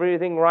did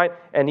everything right,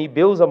 and he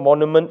builds a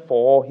monument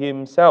for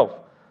himself.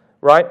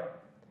 Right?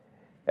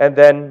 And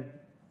then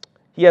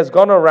he has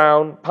gone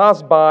around,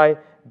 passed by,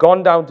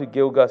 gone down to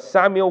Gilgal.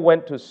 Samuel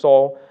went to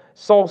Saul.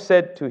 Saul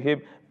said to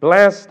him,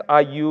 blessed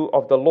are you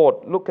of the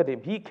Lord. Look at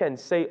him. He can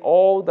say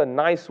all the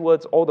nice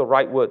words, all the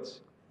right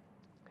words.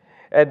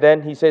 And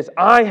then he says,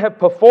 I have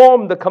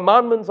performed the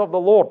commandments of the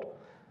Lord.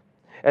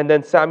 And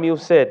then Samuel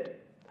said,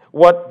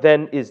 what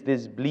then is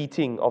this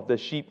bleating of the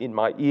sheep in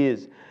my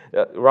ears?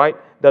 Right?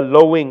 The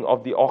lowing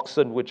of the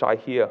oxen which I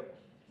hear.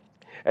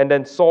 And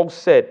then Saul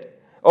said,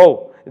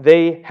 oh,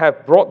 they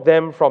have brought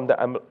them from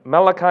the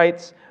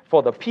Amalekites,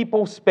 for the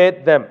people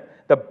spared them.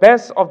 The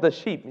best of the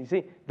sheep. You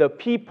see, the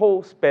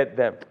people spared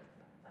them.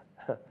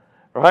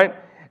 Right?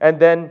 And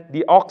then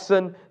the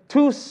oxen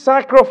to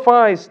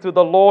sacrifice to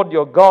the Lord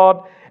your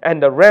God,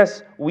 and the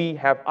rest we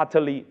have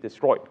utterly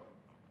destroyed.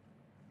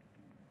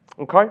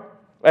 Okay?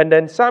 And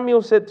then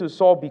Samuel said to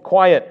Saul, be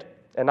quiet,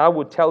 and I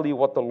will tell you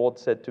what the Lord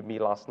said to me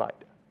last night.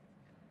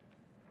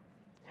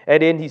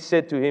 And then he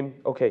said to him,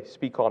 okay,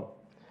 speak on.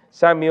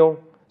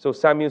 So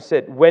Samuel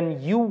said, when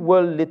you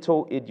were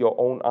little in your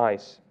own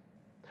eyes,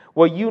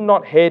 were you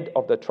not head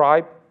of the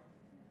tribe?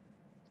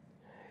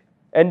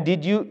 And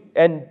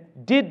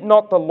did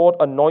not the Lord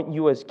anoint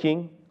you as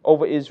king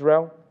over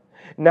Israel?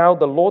 Now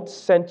the Lord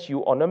sent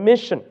you on a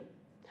mission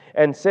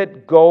and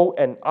said, go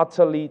and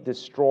utterly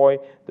destroy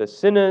the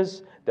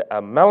sinners, the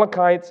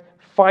Amalekites,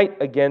 fight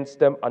against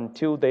them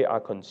until they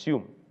are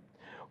consumed.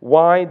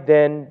 Why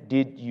then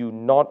did you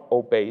not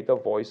obey the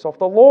voice of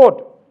the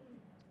Lord?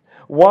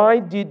 Why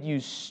did you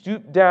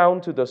stoop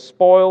down to the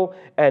spoil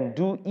and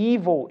do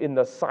evil in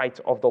the sight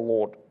of the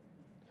Lord?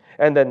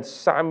 And then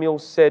Saul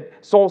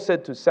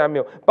said to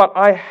Samuel, but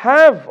I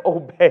have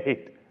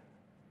obeyed.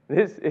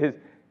 This is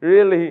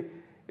really,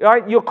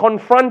 right? You're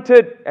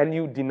confronted and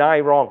you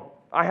deny wrong.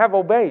 I have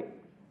obeyed.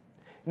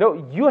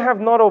 No, you have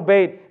not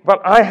obeyed,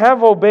 but I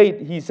have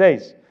obeyed, he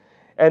says.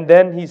 And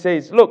then he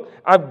says, look,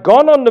 I've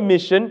gone on the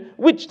mission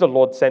which the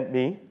Lord sent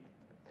me.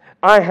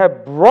 I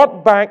have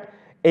brought back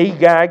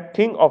Agag,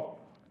 king of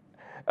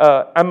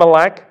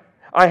Amalek.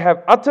 I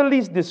have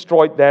utterly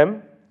destroyed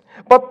them.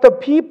 But the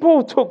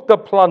people took the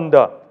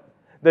plunder,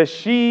 the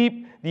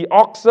sheep, the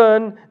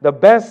oxen, the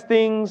best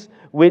things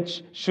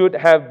which should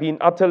have been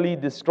utterly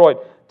destroyed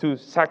to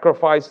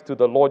sacrifice to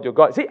the Lord your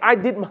God. See, I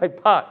did my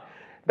part.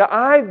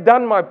 I've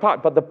done my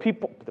part, but the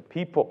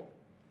people.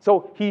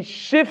 So he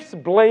shifts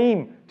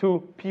blame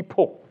to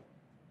people.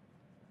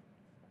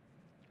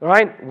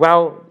 Right?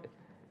 Well,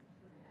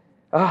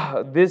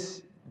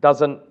 this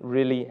doesn't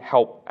really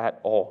help at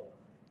all.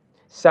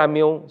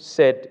 Samuel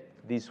said,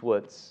 these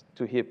words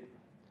to him.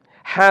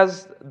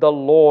 Has the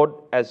Lord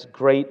as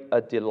great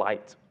a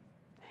delight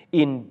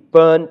in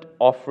burnt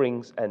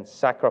offerings and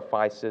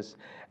sacrifices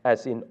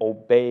as in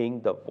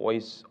obeying the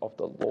voice of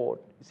the Lord?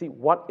 You see,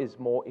 what is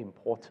more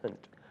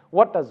important?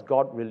 What does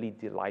God really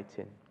delight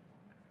in?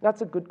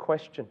 That's a good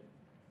question.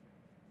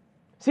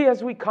 See,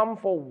 as we come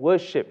for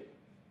worship,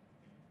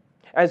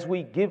 as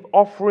we give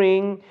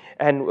offering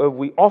and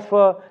we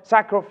offer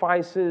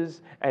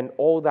sacrifices and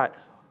all that,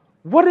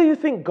 what do you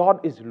think God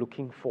is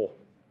looking for?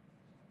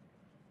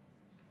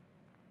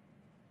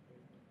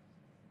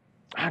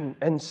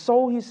 And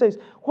so he says,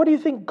 what do you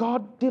think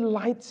God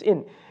delights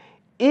in?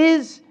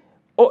 Look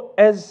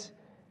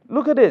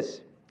at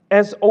this,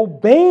 as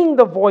obeying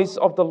the voice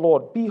of the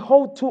Lord.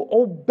 Behold, to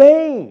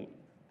obey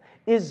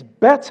is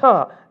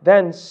better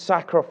than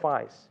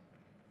sacrifice.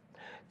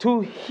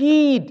 To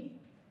heed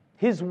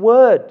His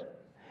word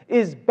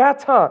is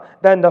better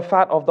than the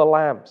fat of the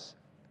lambs.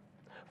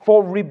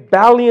 For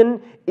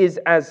rebellion is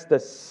as the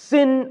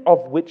sin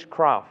of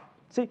witchcraft.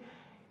 See,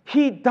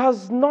 he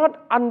does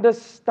not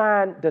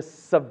understand the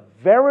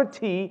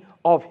severity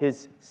of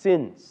his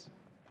sins.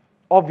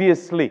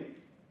 Obviously,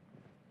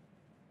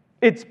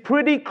 it's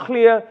pretty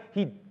clear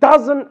he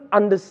doesn't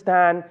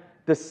understand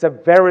the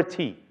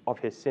severity of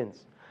his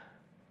sins.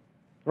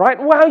 Right?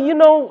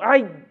 Well,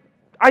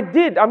 I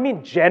did.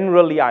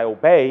 Generally I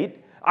obeyed.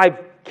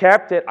 I've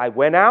kept it. I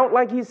went out,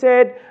 like he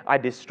said. I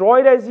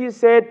destroyed, as he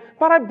said.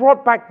 But I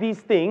brought back these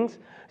things.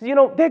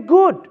 They're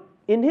good.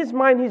 In his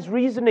mind, he's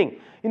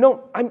reasoning.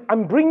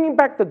 I'm bringing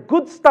back the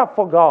good stuff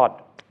for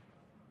God.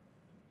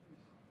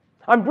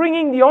 I'm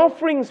bringing the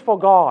offerings for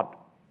God.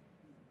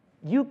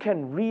 You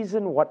can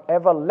reason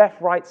whatever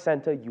left, right,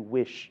 center you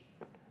wish.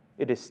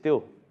 It is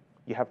still,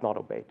 you have not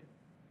obeyed.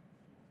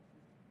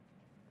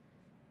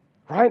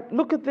 Right?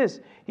 Look at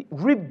this.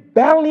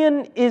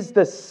 Rebellion is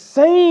the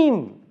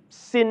same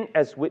sin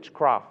as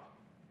witchcraft.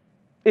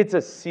 It's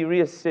a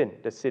serious sin,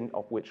 the sin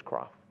of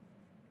witchcraft,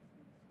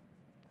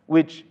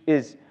 which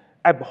is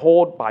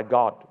abhorred by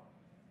God,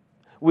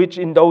 which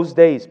in those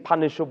days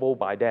punishable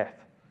by death.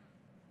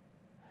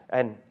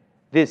 And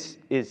this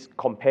is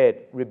compared.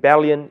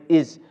 Rebellion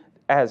is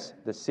as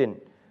the sin.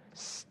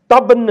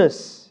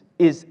 Stubbornness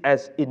is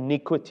as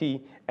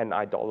iniquity and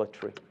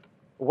idolatry.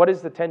 What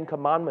is the 10th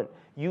commandment?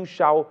 You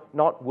shall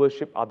not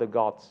worship other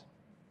gods.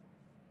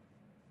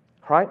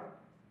 Right?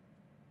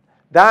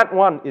 That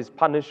one is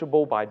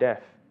punishable by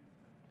death.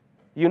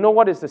 You know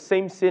what is the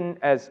same sin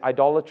as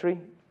idolatry?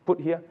 Put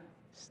here,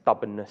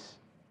 stubbornness.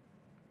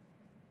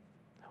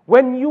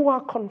 When you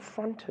are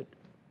confronted,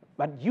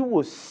 but you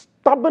will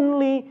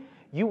stubbornly,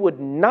 you would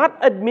not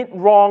admit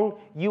wrong,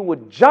 you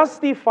would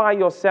justify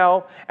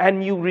yourself,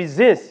 and you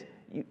resist,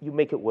 you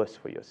make it worse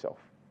for yourself.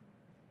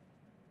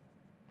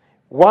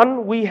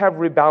 1, we have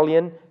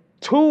rebellion.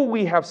 2,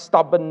 we have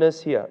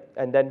stubbornness here.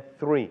 And then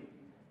 3,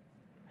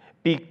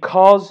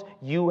 because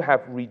you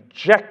have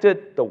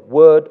rejected the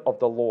word of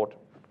the Lord,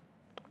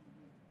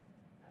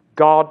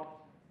 God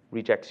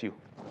rejects you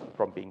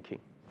from being king.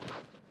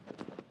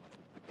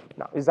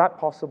 Now, is that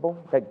possible?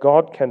 That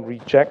God can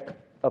reject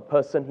a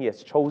person He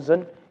has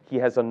chosen, He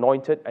has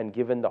anointed and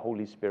given the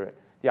Holy Spirit?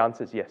 The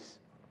answer is yes.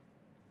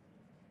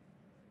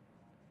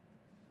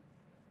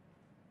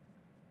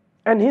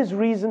 And His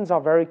reasons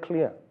are very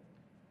clear.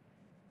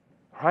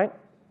 Right?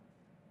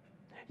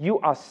 You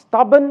are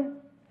stubborn,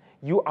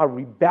 you are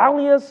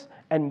rebellious,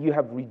 and you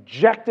have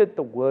rejected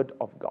the word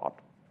of God.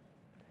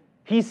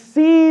 He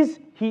sees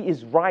he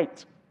is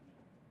right.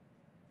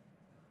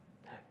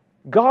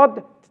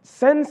 God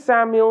sends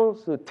Samuel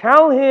to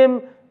tell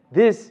him,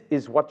 this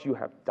is what you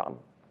have done.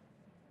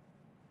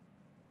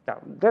 Now,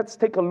 let's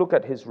take a look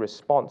at his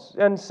response.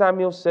 And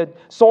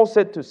Saul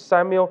said to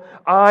Samuel,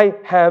 I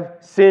have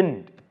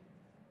sinned.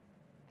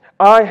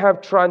 I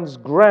have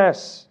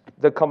transgressed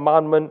the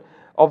commandment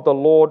of the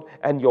Lord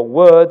and your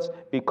words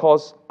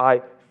because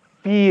I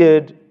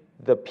feared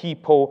the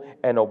people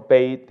and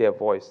obeyed their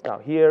voice. Now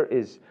here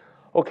is,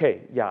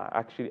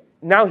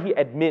 now he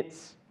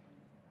admits.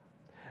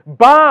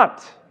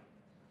 But,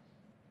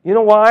 you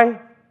know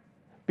why?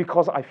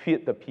 Because I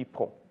feared the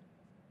people.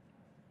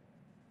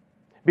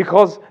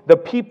 Because the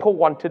people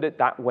wanted it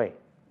that way.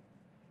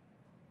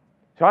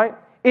 Right?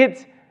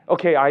 It's,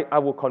 I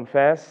will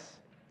confess.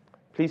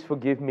 Please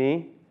forgive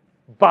me.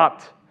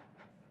 But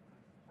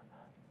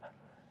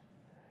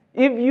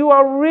if you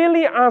are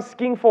really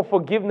asking for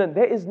forgiveness,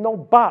 there is no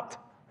but.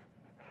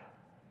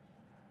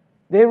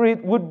 There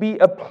would be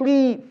a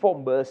plea for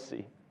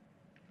mercy.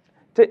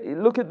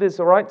 Look at this,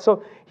 all right?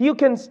 So you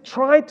can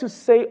try to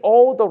say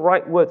all the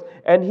right words,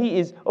 and he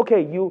is, I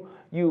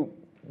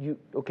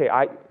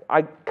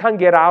can't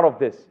get out of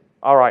this.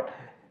 All right,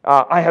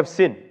 I have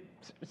sinned.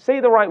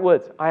 Say the right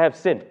words. I have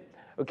sinned.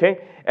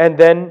 Okay? And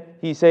then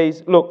he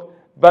says, look,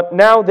 but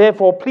now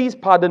therefore please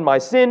pardon my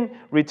sin.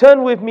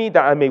 Return with me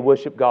that I may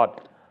worship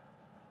God.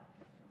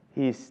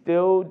 He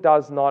still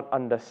does not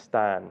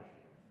understand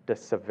the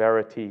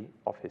severity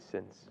of his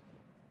sins.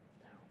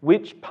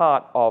 Which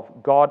part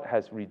of God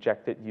has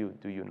rejected you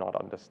do you not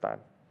understand?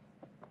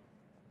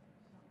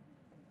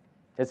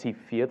 Does he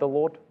fear the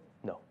Lord?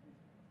 No.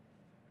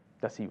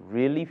 Does he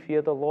really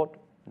fear the Lord?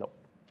 No.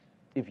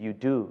 If you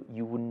do,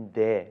 you wouldn't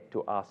dare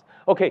to ask,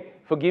 okay,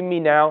 forgive me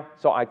now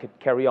so I could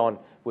carry on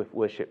with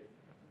worship.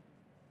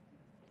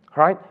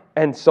 Right?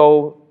 And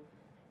so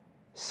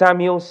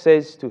Samuel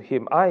says to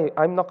him,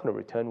 I'm not going to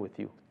return with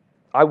you.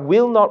 I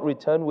will not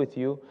return with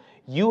you.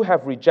 You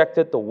have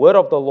rejected the word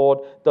of the Lord.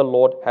 The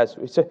Lord has...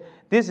 So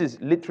this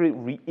is literally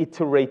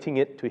reiterating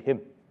it to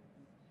him.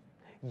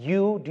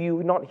 Do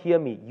you not hear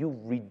me? You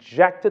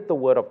rejected the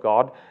word of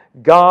God.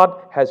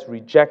 God has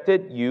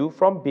rejected you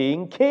from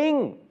being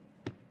king.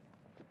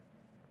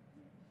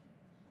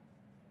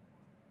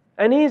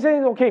 And he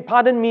says, okay,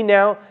 pardon me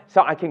now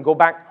so I can go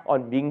back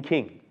on being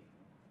king.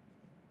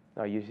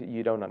 No,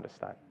 you don't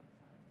understand.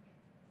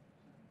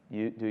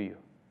 Do you?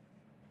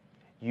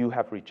 You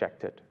have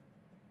rejected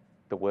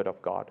the word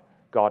of God.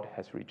 God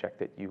has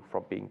rejected you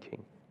from being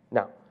king.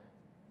 Now,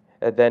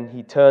 and then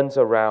he turns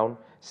around.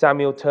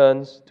 Samuel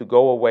turns to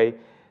go away.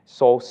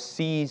 Saul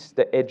seized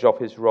the edge of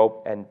his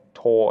robe and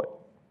tore it.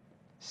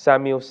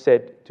 Samuel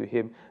said to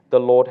him, the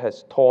Lord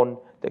has torn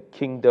the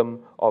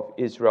kingdom of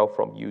Israel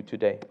from you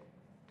today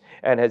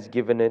and has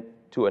given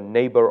it to a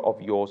neighbor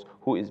of yours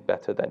who is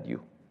better than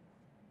you.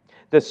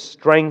 The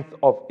strength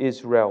of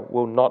Israel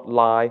will not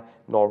lie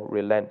nor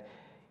relent.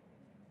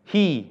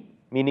 He,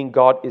 meaning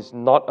God, is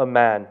not a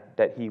man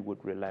that he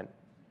would relent.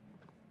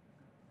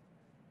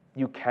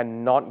 You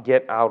cannot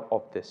get out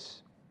of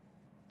this.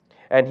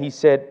 And he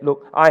said,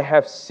 look, I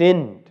have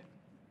sinned.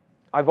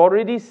 I've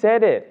already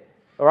said it.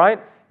 All right?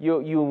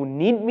 You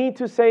need me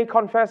to say,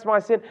 confess my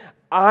sin.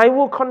 I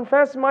will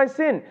confess my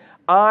sin.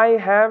 I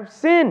have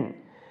sinned.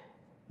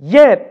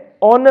 Yet,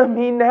 honor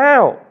me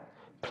now.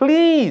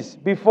 Please,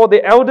 before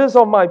the elders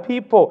of my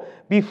people,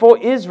 before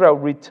Israel,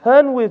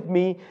 return with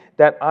me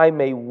that I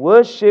may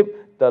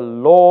worship the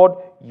Lord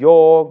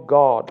your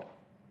God.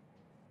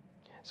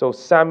 So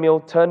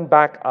Samuel turned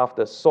back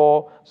after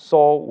Saul.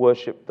 Saul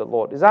worshipped the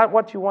Lord. Is that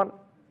what you want?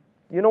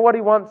 You know what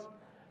he wants?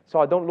 So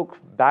I don't look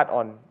bad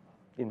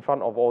in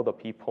front of all the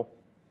people.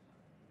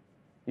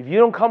 If you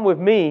don't come with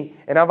me,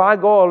 and if I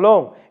go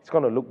alone, it's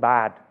going to look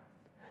bad.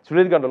 It's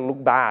really going to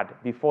look bad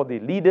before the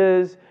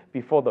leaders,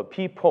 before the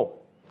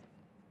people.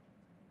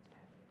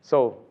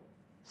 So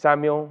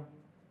Samuel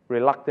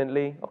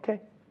reluctantly,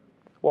 okay,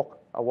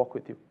 I'll walk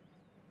with you.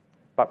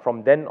 But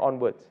from then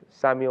onwards,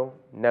 Samuel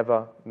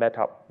never met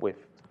up with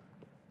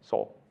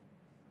Saul.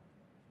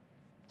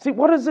 See,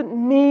 what does it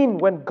mean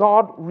when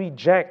God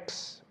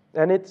rejects?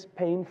 And it's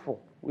painful.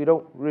 We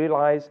don't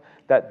realize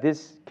that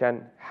this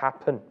can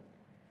happen.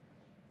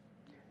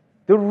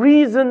 The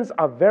reasons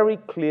are very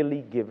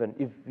clearly given.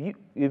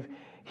 If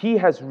he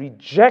has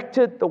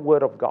rejected the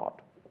word of God,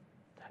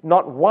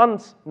 not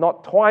once,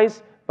 not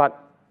twice,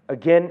 but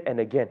again and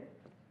again.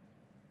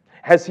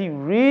 Has he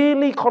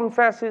really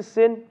confessed his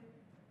sin?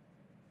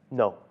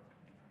 No.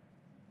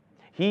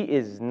 He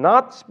is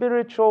not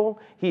spiritual.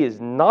 He is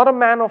not a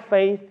man of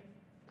faith.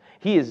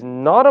 He is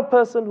not a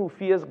person who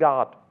fears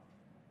God.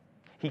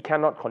 He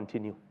cannot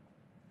continue.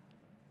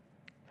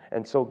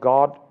 And so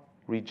God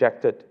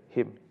rejected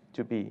him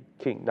to be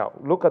king. Now,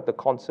 look at the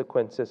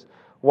consequences.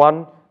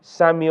 One,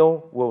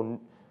 Samuel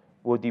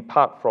will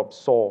depart from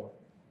Saul.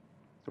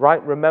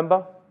 Right?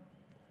 Remember?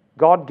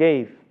 God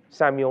gave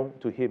Samuel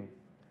to him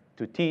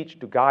to teach,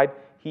 to guide.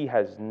 He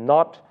has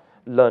not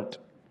learnt.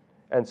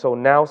 And so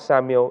now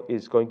Samuel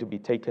is going to be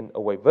taken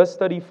away. Verse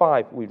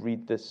 35, we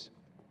read this.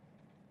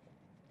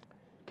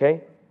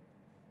 Okay?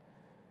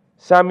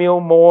 Samuel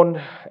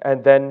mourned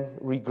and then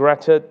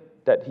regretted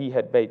that he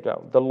had made.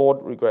 Now, the Lord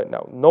regretted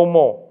now. No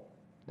more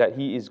that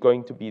he is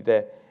going to be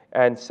there.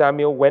 And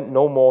Samuel went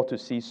no more to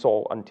see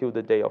Saul until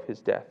the day of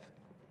his death.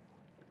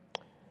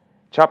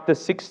 Chapter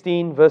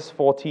 16, verse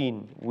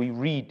 14, we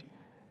read,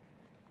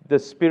 the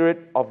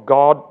Spirit of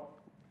God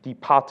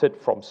departed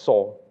from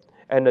Saul,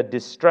 and a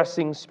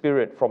distressing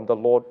spirit from the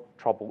Lord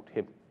troubled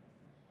him.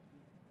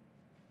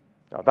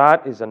 Now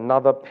that is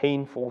another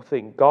painful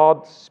thing.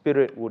 God's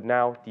Spirit will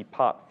now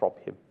depart from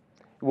him.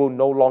 It will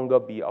no longer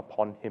be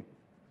upon him.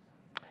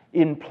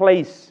 In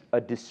place,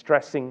 a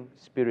distressing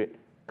spirit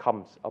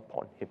comes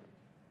upon him.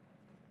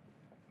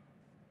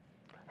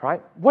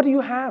 Right? What do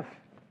you have?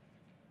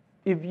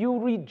 If you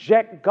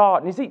reject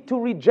God, you see, to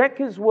reject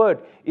His word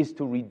is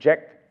to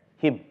reject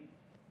Him.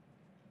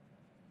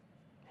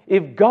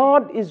 If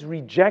God is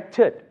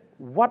rejected,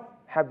 what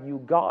have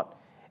you got?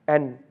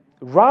 And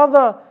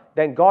rather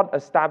than God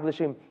establish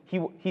him,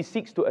 he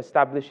seeks to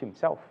establish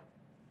himself.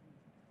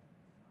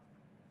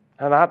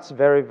 And that's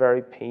very,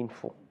 very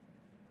painful.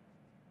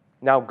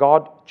 Now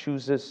God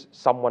chooses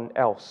someone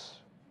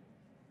else.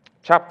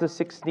 Chapter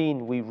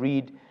 16, we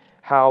read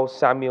how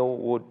Samuel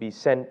would be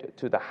sent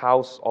to the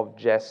house of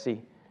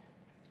Jesse.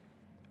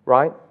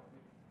 Right?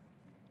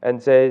 And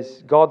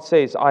God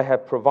says, I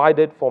have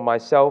provided for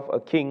myself a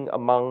king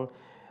among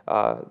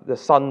the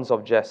sons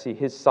of Jesse,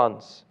 his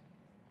sons.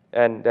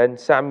 And then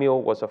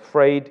Samuel was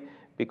afraid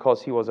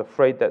because he was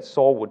afraid that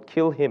Saul would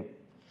kill him.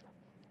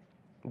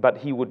 But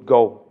he would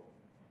go.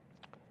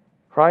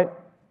 Right?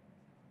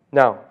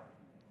 Now,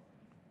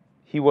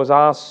 he was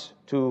asked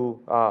to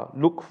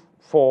look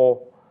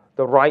for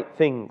the right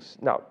things.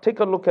 Now, take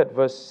a look at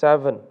verse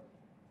 7.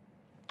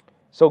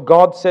 So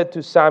God said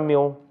to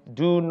Samuel,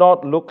 do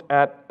not look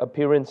at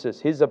appearances,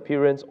 his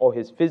appearance or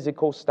his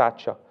physical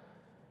stature,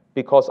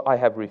 because I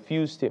have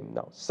refused him.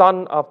 Now,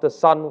 son after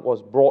son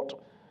was brought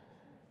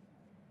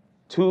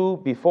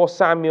to before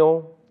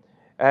Samuel,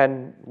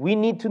 and we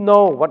need to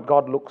know what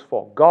God looks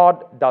for.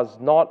 God does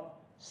not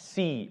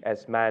see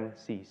as man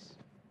sees.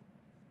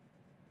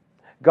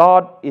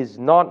 God is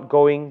not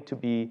going to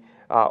be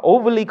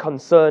overly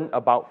concerned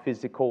about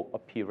physical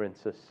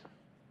appearances.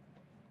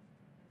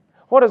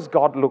 What does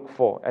God look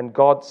for? And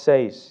God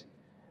says,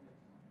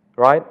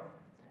 right?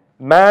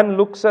 Man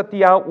looks at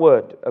the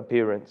outward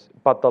appearance,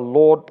 but the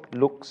Lord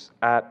looks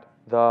at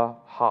the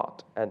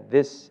heart. And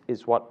this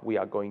is what we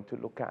are going to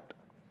look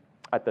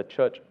at the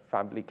church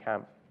family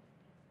camp.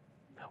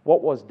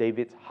 What was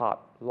David's heart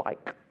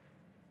like?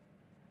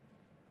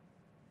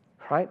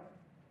 Right?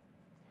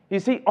 You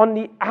see, on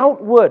the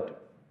outward,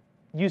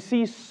 you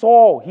see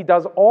Saul. He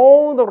does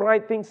all the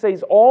right things,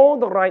 says all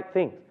the right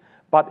things,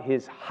 but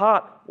his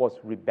heart was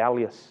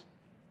rebellious.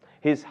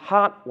 His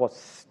heart was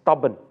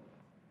stubborn.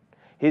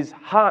 His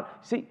heart,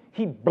 see,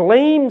 he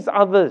blames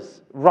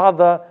others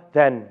rather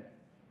than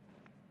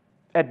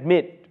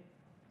admit,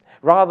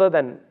 rather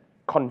than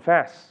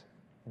confess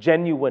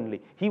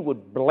genuinely. He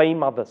would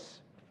blame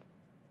others.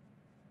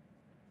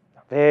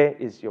 There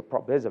is your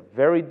problem. There's a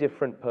very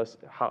different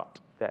heart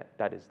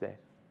that is there.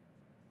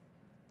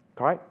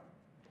 Right?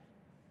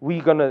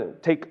 We're going to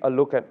take a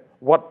look at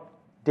what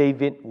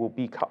David will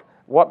become,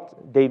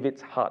 what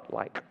David's heart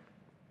like.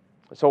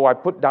 So I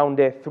put down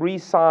there 3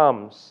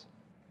 Psalms,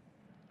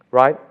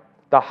 right?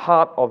 The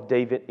heart of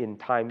David in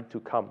time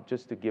to come,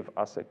 just to give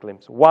us a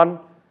glimpse. 1,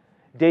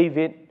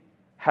 David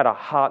had a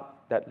heart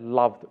that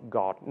loved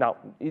God. Now,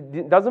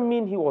 it doesn't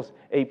mean he was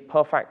a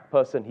perfect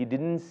person. He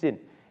didn't sin.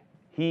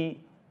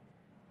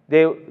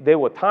 There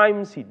were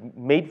times he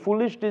made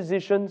foolish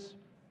decisions.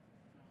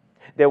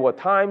 There were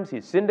times he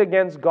sinned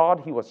against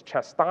God. He was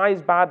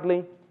chastised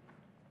badly.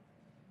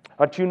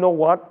 But you know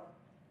what?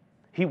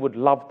 He would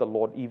love the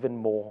Lord even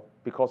more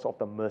because of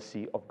the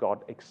mercy of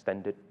God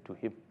extended to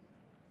him.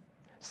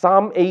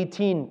 Psalm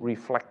 18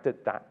 reflected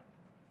that.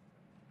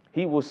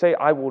 He will say,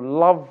 I will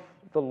love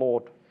the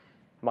Lord,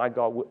 my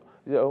God.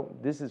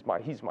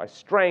 He's my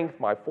strength,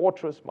 my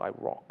fortress, my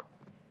rock.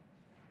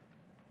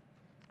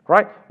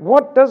 Right?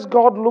 What does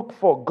God look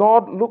for?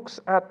 God looks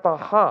at the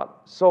heart.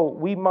 So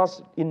we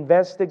must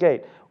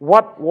investigate.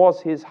 What was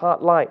his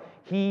heart like?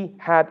 He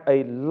had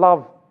a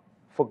love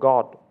for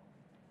God.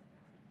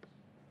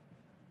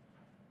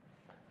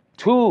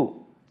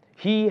 2,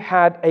 he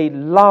had a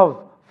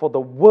love for the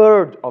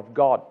Word of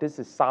God. This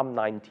is Psalm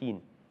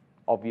 19,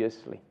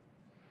 obviously.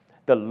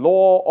 The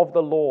law of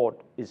the Lord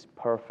is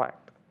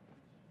perfect,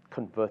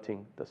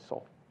 converting the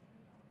soul.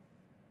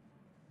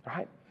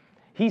 Right?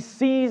 He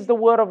sees the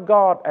Word of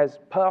God as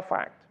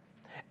perfect,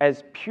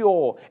 as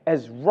pure,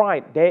 as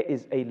right. There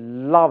is a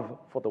love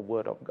for the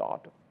Word of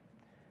God.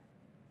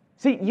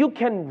 See, you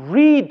can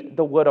read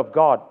the Word of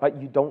God,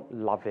 but you don't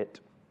love it.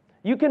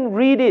 You can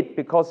read it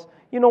because,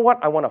 you know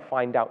what, I want to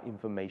find out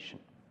information.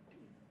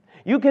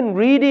 You can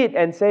read it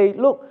and say,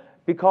 look,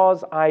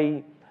 because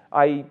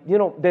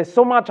there's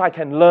so much I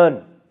can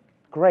learn.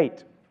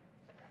 Great.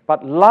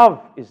 But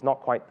love is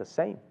not quite the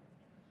same.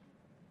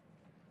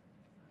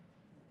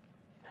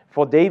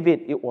 For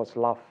David, it was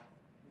love.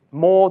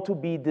 More to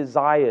be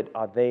desired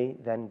are they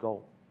than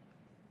gold.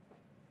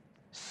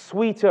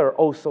 Sweeter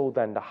also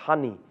than the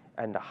honey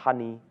and the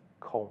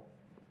honeycomb.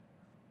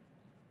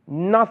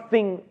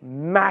 Nothing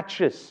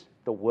matches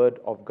the Word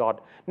of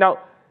God. Now,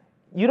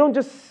 you don't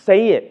just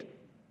say it.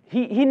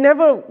 He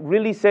never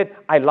really said,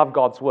 I love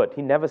God's Word.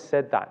 He never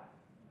said that.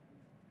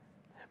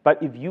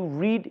 But if you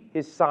read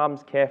his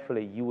Psalms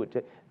carefully, you would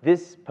say,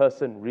 this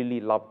person really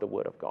loved the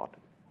Word of God.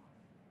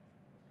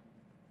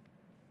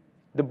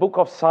 The book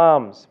of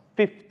Psalms,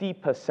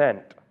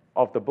 50%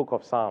 of the book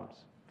of Psalms,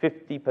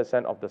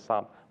 50% of the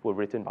Psalms were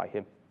written by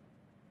him.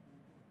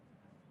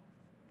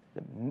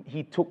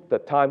 He took the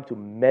time to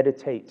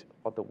meditate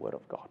on the Word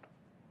of God.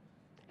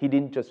 He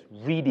didn't just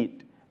read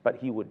it, but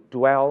he would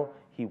dwell,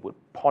 he would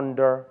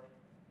ponder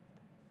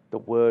the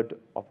Word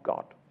of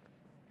God.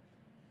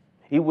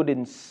 It would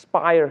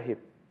inspire him.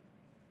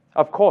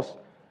 Of course,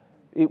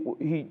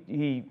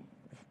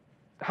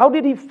 how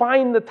did he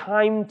find the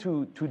time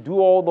to do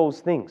all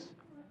those things?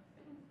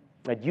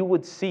 That you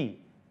would see,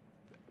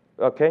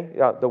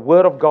 the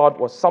Word of God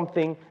was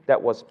something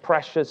that was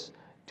precious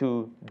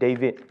to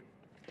David.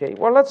 Okay,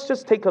 well, let's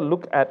just take a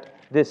look at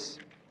this.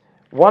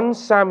 2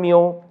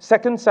 Samuel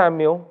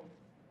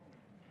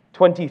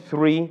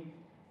 23.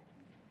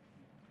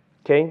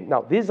 Okay,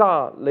 now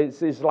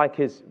this is like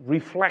his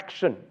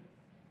reflection.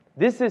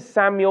 This is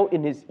Samuel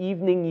in his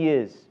evening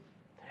years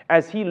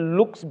as he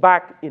looks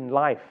back in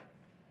life.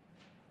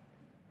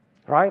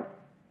 Right?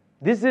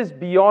 This is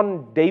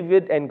beyond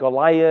David and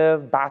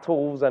Goliath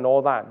battles and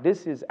all that.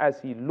 This is as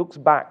he looks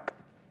back.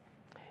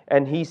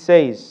 And he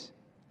says,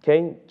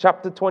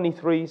 chapter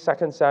 23,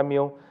 2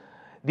 Samuel,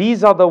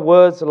 These are the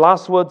words,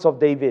 last words of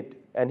David.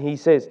 And he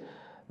says,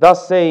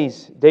 thus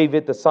says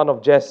David, the son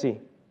of Jesse.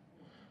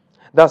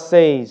 Thus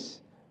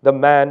says the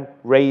man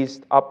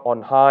raised up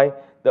on high,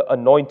 the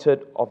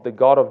anointed of the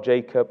God of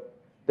Jacob,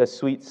 the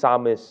sweet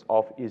psalmist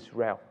of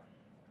Israel.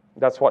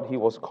 That's what he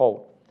was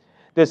called.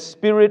 The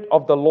Spirit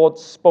of the Lord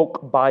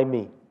spoke by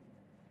me.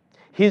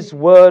 His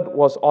word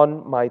was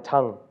on my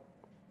tongue.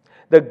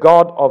 The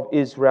God of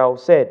Israel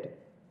said,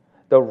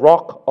 the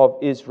rock of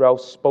Israel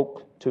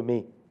spoke to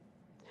me.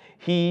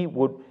 He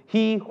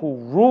who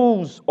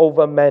rules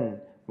over men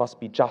must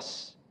be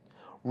just,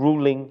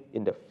 ruling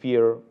in the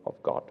fear of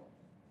God.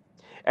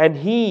 And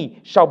he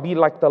shall be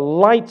like the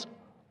light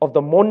of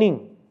the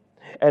morning,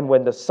 and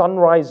when the sun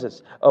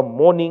rises, a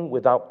morning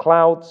without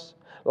clouds,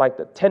 like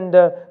the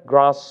tender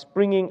grass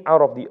springing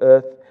out of the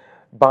earth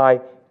by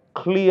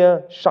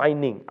clear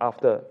shining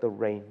after the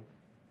rain.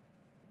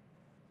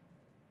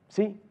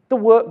 See, the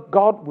word,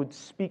 God would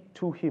speak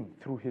to him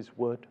through his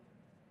word.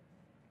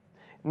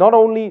 Not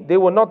only, they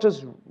were not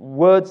just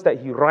words that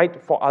he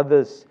write for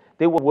others,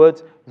 they were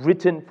words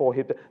written for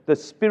him. The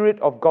Spirit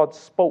of God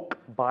spoke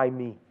by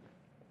me.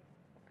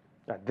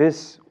 Now,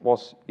 this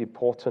was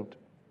important.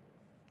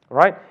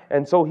 Right?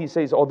 And so he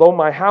says, although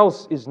my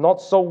house is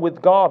not so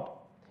with God,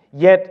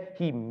 yet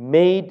he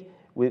made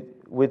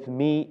with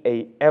me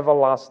a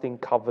everlasting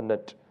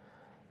covenant.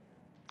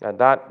 And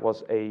that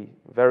was a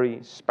very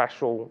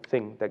special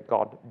thing that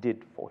God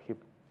did for him.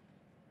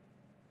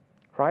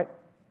 Right?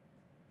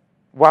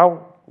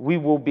 Well, we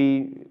will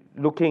be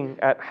looking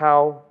at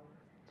how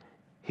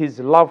his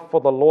love for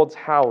the Lord's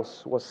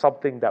house was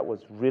something that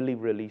was really,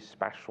 really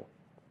special.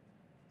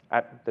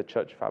 At the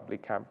church family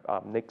camp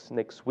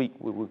next week,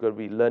 we will going to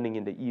be learning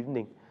in the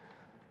evening.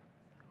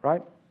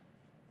 Right?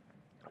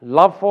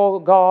 Love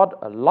for God,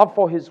 a love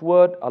for his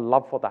word, a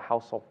love for the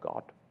house of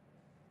God.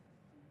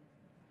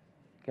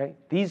 Okay?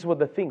 These were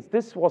the things.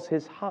 This was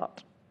his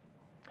heart.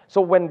 So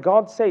when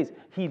God says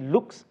he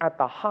looks at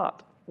the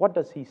heart, what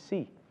does he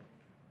see?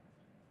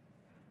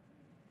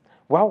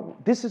 Well,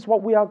 this is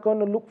what we are going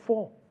to look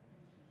for.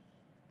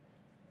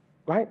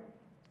 Right?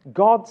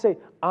 God said,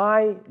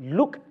 I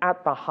look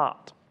at the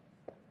heart.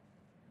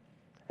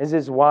 This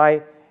is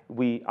why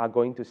we are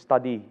going to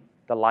study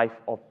the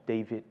life of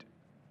David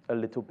a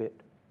little bit.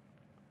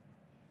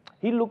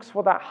 He looks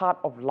for that heart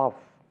of love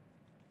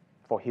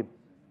for him.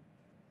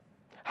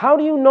 How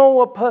do you know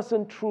a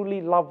person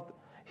truly love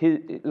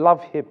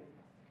him?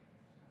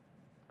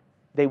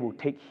 They will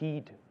take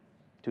heed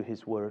to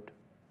his word.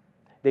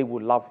 They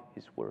will love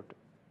his word.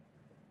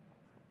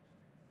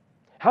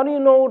 How do you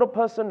know the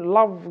person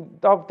love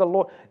the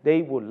Lord?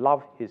 They will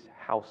love his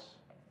house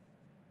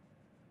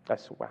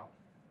as well.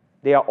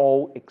 They are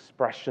all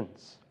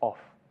expressions of.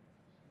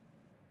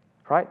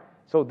 Right?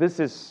 So this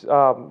is,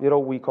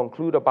 we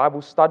conclude a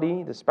Bible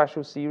study, the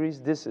special series.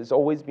 This has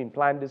always been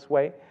planned this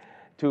way,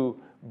 to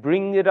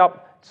bring it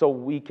up so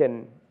we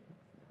can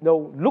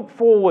look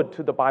forward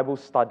to the Bible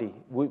study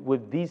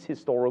with these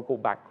historical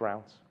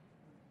backgrounds.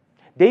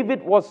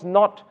 David was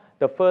not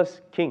the first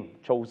king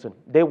chosen.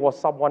 There was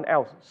someone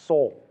else,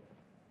 Saul.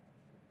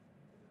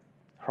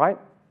 Right?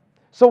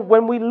 So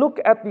when we look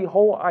at the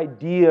whole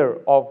idea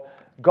of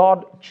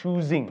God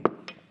choosing,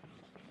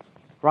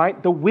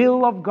 right? The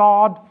will of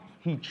God,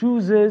 he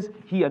chooses,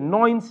 he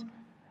anoints.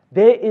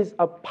 There is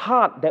a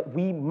part that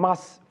we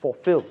must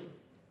fulfill.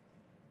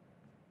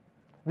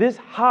 This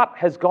heart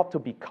has got to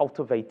be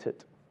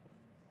cultivated.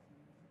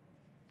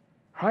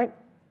 Right?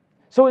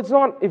 So it's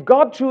not, if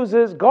God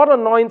chooses, God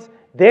anoints,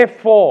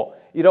 therefore,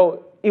 it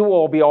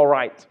will be all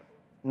right,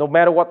 no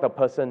matter what the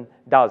person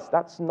does.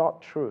 That's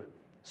not true.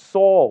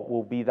 Saul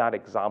will be that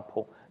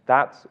example.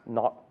 That's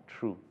not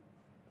true.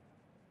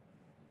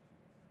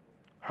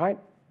 Right?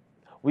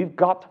 We've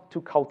got to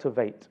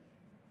cultivate.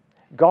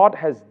 God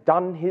has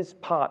done his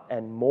part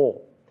and more.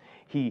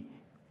 He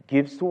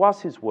gives to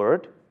us his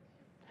word.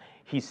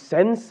 He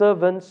sends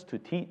servants to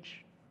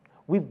teach.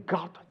 We've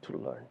got to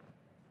learn.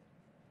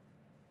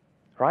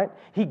 Right?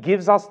 He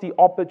gives us the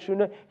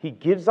opportunity. He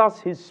gives us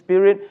his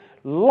spirit.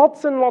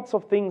 Lots and lots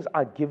of things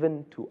are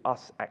given to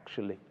us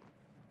actually.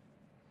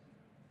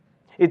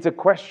 It's a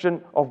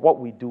question of what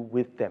we do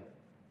with them.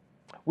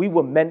 We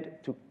were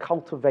meant to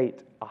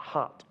cultivate a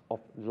heart of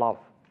love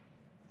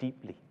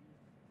deeply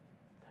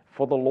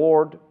for the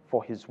Lord,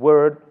 for his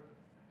word,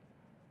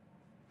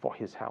 for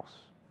his house.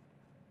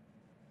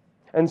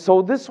 And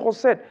so this was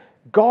said,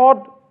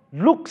 God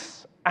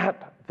looks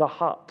at the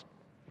heart.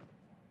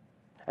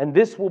 And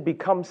this will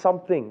become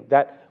something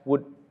that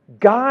would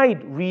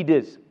guide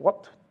readers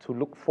what to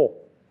look for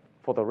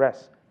the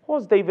rest. What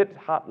was David's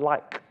heart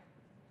like?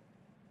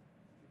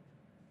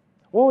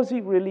 What was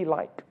he really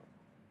like?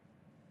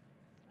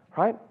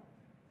 Right?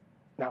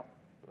 Now,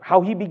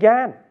 how he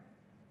began,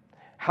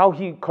 how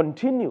he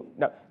continued.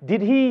 Now,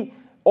 did he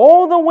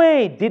all the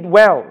way did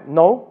well?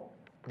 No.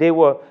 There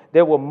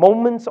were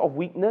moments of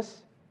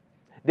weakness.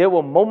 There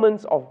were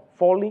moments of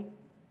folly.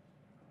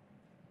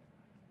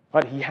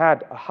 But he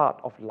had a heart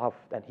of love,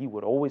 and he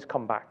would always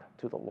come back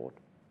to the Lord.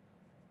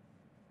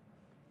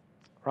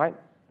 Right?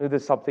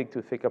 There's something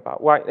to think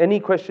about. Right, any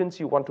questions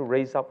you want to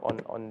raise up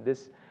on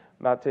this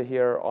matter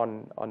here,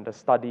 on the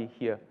study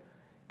here?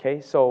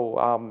 Okay,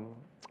 so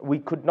we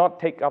could not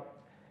take up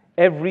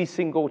every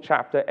single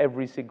chapter,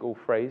 every single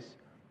phrase.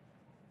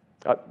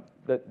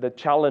 The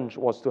challenge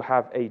was to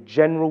have a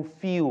general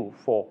feel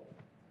for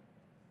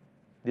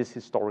these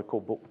historical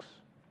books,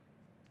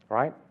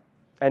 right?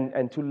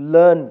 And to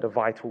learn the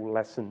vital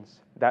lessons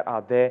that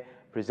are there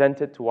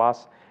presented to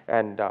us.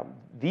 And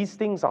these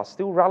things are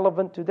still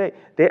relevant today.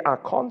 There are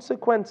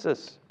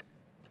consequences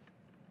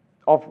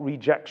of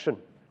rejection.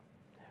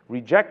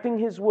 Rejecting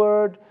His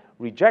word,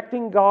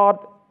 rejecting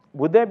God.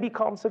 Would there be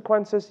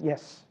consequences?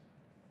 Yes.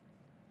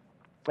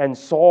 And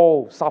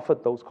Saul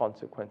suffered those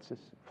consequences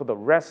for the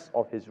rest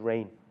of his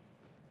reign.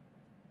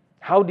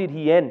 How did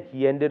he end?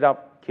 He ended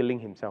up killing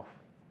himself.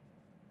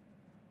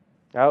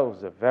 That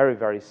was a very,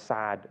 very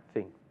sad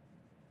thing.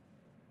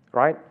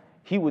 Right?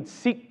 He would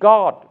seek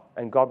God,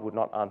 and God would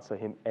not answer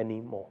him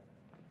anymore.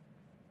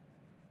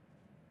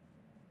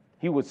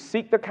 He would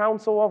seek the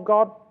counsel of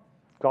God,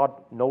 God,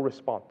 no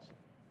response.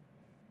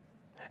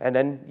 And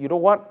then, you know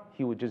what?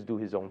 He would just do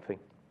his own thing.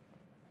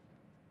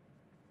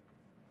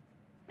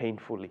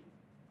 Painfully.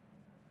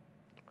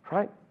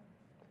 Right?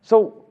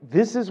 So,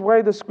 this is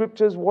where the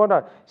scriptures want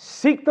to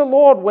seek the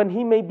Lord when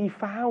He may be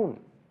found.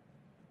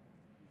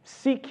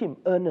 Seek Him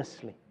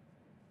earnestly.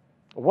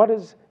 What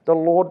is the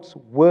Lord's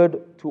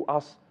word to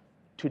us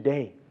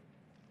today?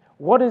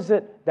 What is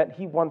it that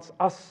He wants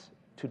us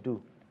to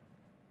do?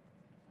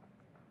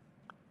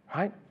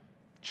 Right?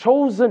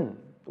 Chosen.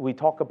 We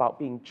talk about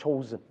being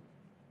chosen.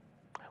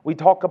 We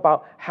talk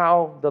about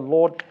how the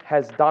Lord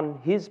has done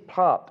His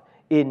part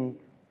in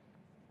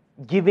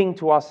giving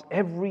to us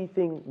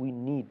everything we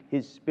need,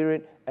 His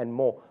Spirit and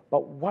more.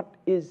 But what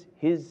is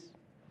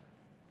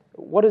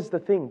the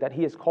thing that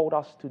He has called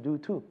us to do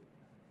too?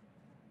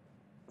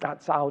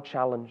 That's our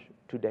challenge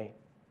today.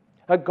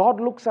 God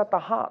looks at the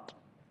heart.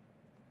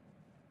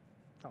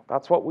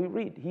 That's what we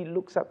read. He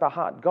looks at the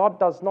heart. God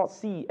does not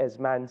see as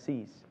man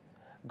sees.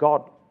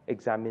 God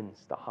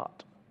examines the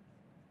heart.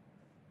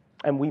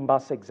 And we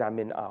must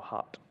examine our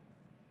heart.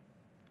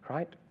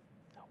 Right?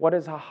 What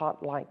is our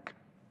heart like?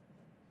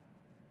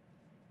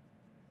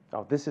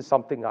 Now, this is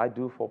something I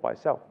do for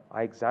myself.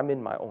 I examine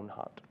my own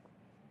heart.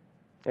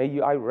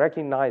 I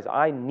recognize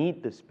I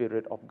need the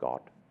Spirit of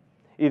God.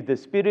 If the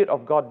Spirit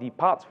of God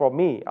departs from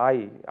me,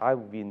 I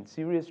will be in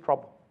serious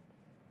trouble.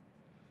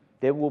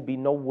 There will be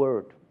no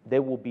word.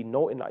 There will be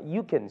no...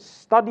 You can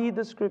study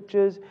the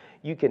scriptures.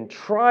 You can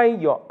try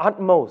your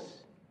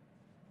utmost.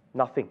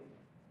 Nothing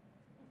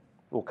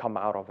will come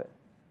out of it.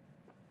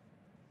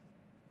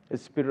 The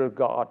Spirit of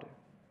God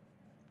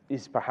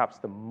is perhaps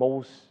the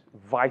most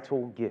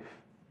vital gift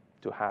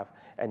to have,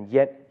 and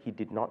yet He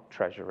did not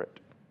treasure it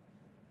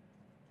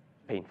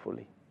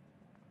painfully.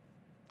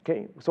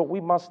 Okay, so we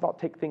must not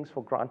take things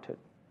for granted.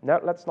 Now,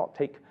 let's not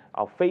take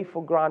our faith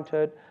for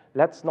granted.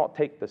 Let's not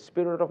take the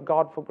Spirit of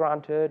God for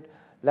granted.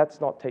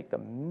 Let's not take the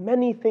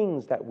many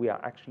things that we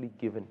are actually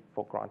given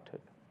for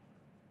granted.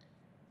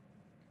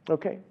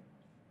 Okay?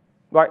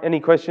 Right, any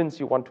questions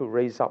you want to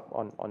raise up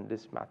on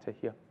this matter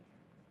here?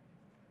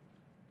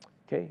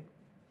 Okay?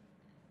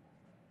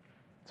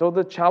 So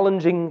the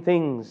challenging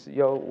things,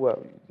 he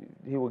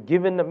was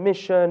given a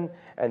mission,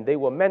 and they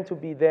were meant to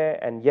be there,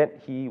 and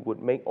yet he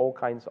would make all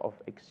kinds of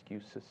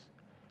excuses.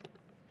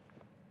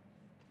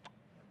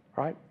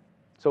 Right?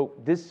 So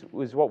this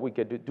is what we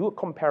can do. Do a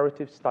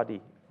comparative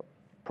study.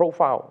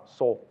 Profile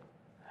Saul.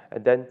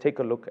 And then take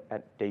a look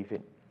at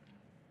David.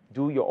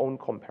 Do your own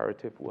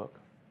comparative work.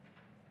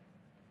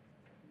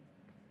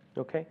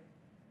 Okay?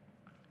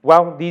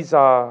 Well, these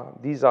are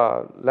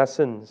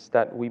lessons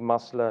that we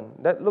must learn.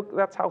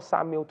 That's how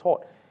Samuel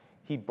taught.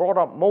 He brought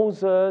up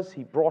Moses.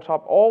 He brought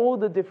up all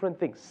the different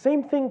things.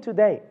 Same thing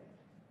today.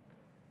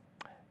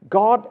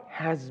 God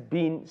has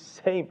been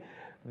saying,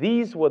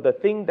 these were the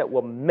things that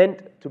were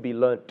meant to be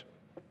learned.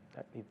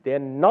 If they're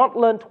not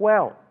learned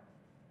well,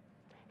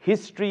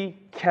 history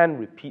can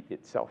repeat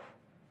itself.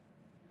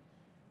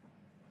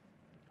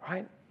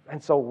 Right?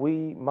 And so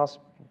we must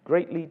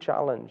greatly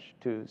challenge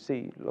to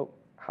see, look,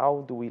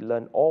 how do we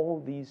learn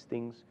all these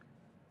things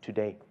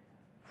today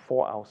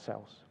for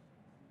ourselves?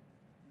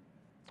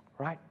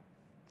 Right?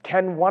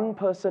 Can one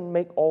person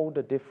make all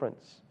the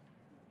difference?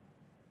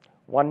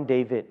 One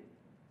David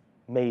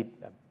made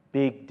a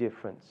big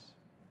difference.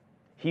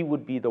 He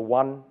would be the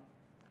one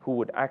who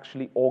would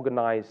actually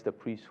organize the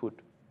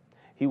priesthood.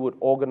 He would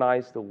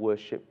organize the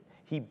worship.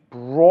 He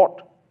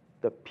brought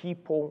the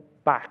people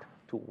back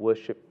to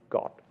worship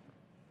God.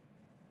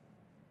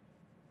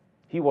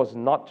 He was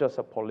not just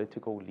a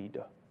political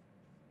leader.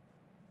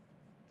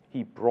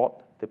 He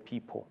brought the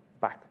people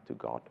back to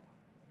God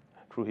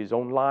through his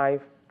own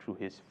life, through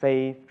his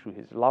faith, through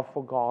his love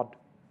for God,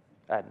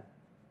 and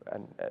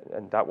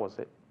that was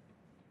it.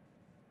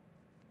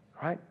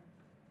 Right?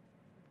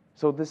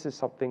 So this is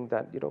something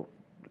that,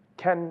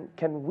 can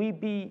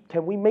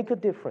we make a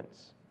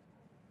difference?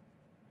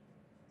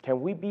 Can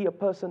we be a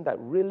person that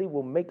really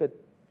will make a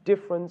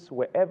difference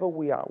wherever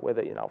we are,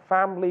 whether in our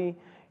family,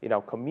 in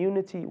our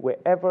community,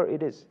 wherever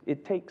it is.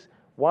 It takes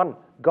one.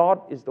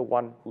 God is the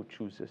one who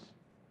chooses.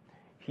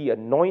 He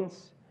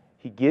anoints,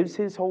 He gives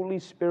His Holy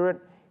Spirit,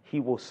 He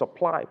will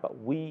supply, but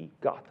we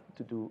got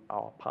to do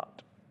our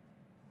part.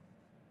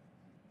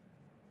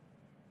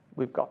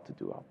 We've got to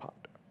do our part.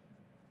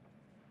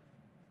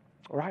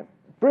 All right?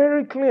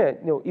 Very clear.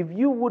 If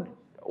you would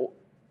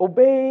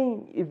obey,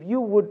 if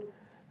you would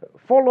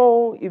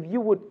follow, if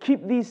you would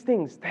keep these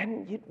things,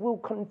 then it will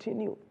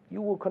continue.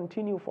 You will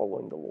continue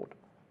following the Lord.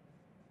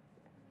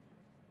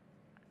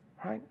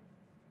 Right?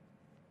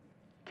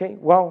 Okay,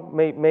 well,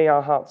 may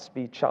our hearts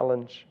be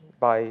challenged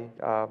by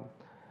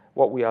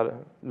what we are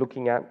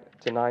looking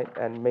at tonight,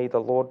 and may the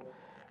Lord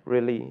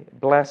really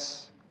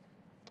bless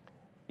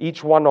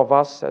each one of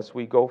us as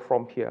we go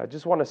from here. I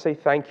just want to say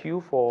thank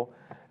you for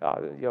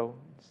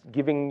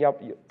giving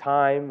up your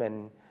time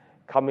and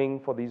coming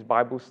for these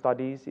Bible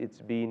studies.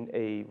 It's been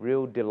a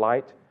real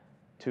delight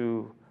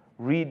to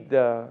read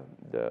the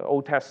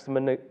Old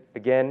Testament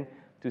again,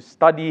 to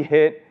study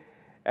it,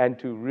 and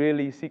to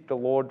really seek the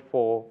Lord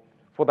for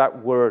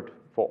that word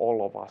for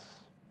all of us.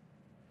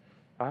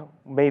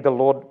 May the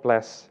Lord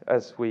bless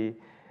as we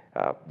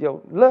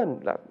learn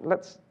that.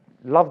 Let's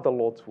love the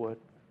Lord's word.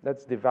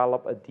 Let's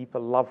develop a deeper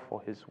love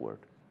for His word.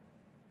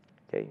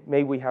 Okay,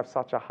 may we have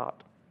such a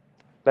heart.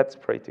 Let's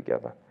pray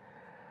together.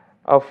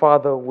 Our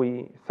Father,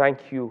 we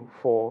thank You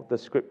for the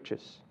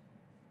Scriptures.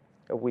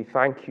 We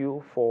thank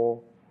You for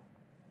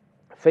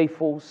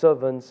faithful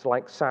servants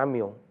like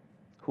Samuel,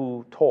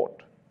 who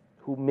taught,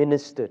 who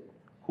ministered,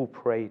 who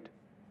prayed,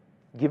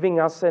 giving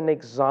us an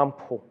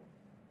example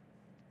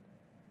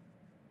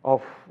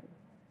of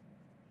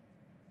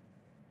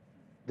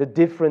the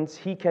difference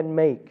he can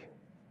make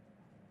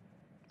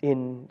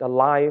in the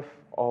life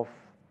of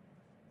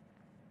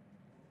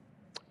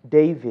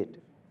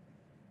David.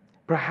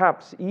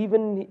 Perhaps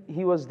even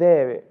he was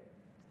there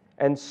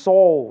and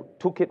Saul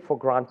took it for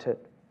granted.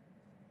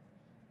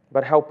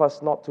 But help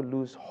us not to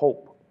lose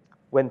hope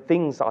when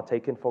things are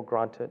taken for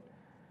granted,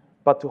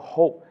 but to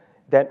hope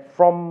that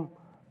from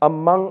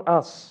among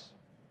us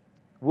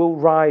will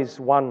rise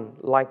one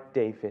like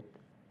David,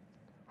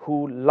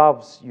 who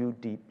loves You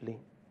deeply,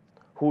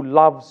 who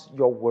loves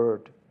Your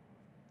word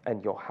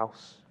and Your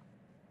house.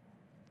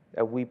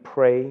 And we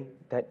pray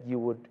that You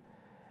would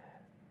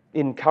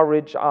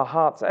encourage our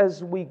hearts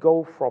as we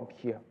go from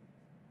here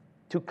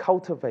to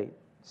cultivate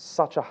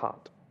such a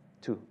heart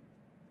too.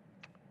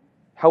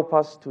 Help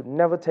us to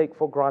never take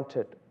for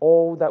granted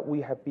all that we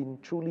have been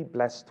truly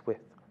blessed with.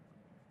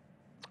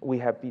 We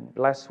have been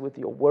blessed with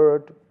Your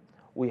word.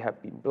 We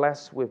have been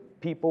blessed with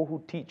people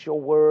who teach Your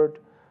word.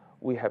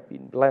 We have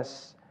been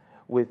blessed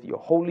with Your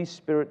Holy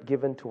Spirit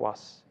given to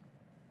us.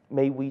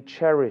 May we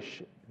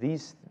cherish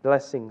these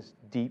blessings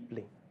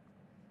deeply.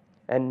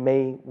 And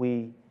may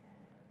we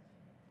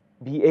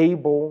be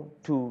able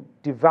to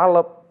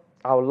develop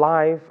our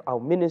life, our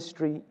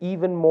ministry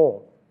even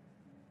more,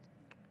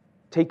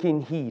 taking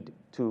heed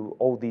to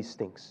all these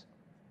things.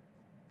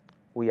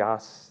 We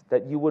ask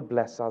that You would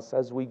bless us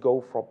as we go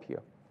from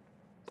here.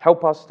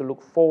 Help us to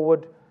look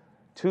forward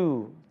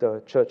to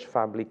the church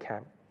family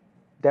camp,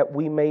 that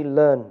we may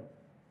learn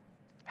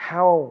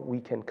how we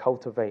can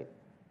cultivate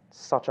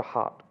such a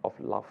heart of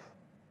love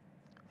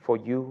for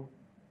You,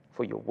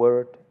 for Your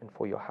word, and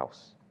for Your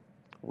house.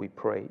 We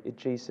pray in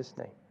Jesus'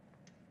 name.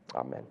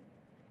 Amen.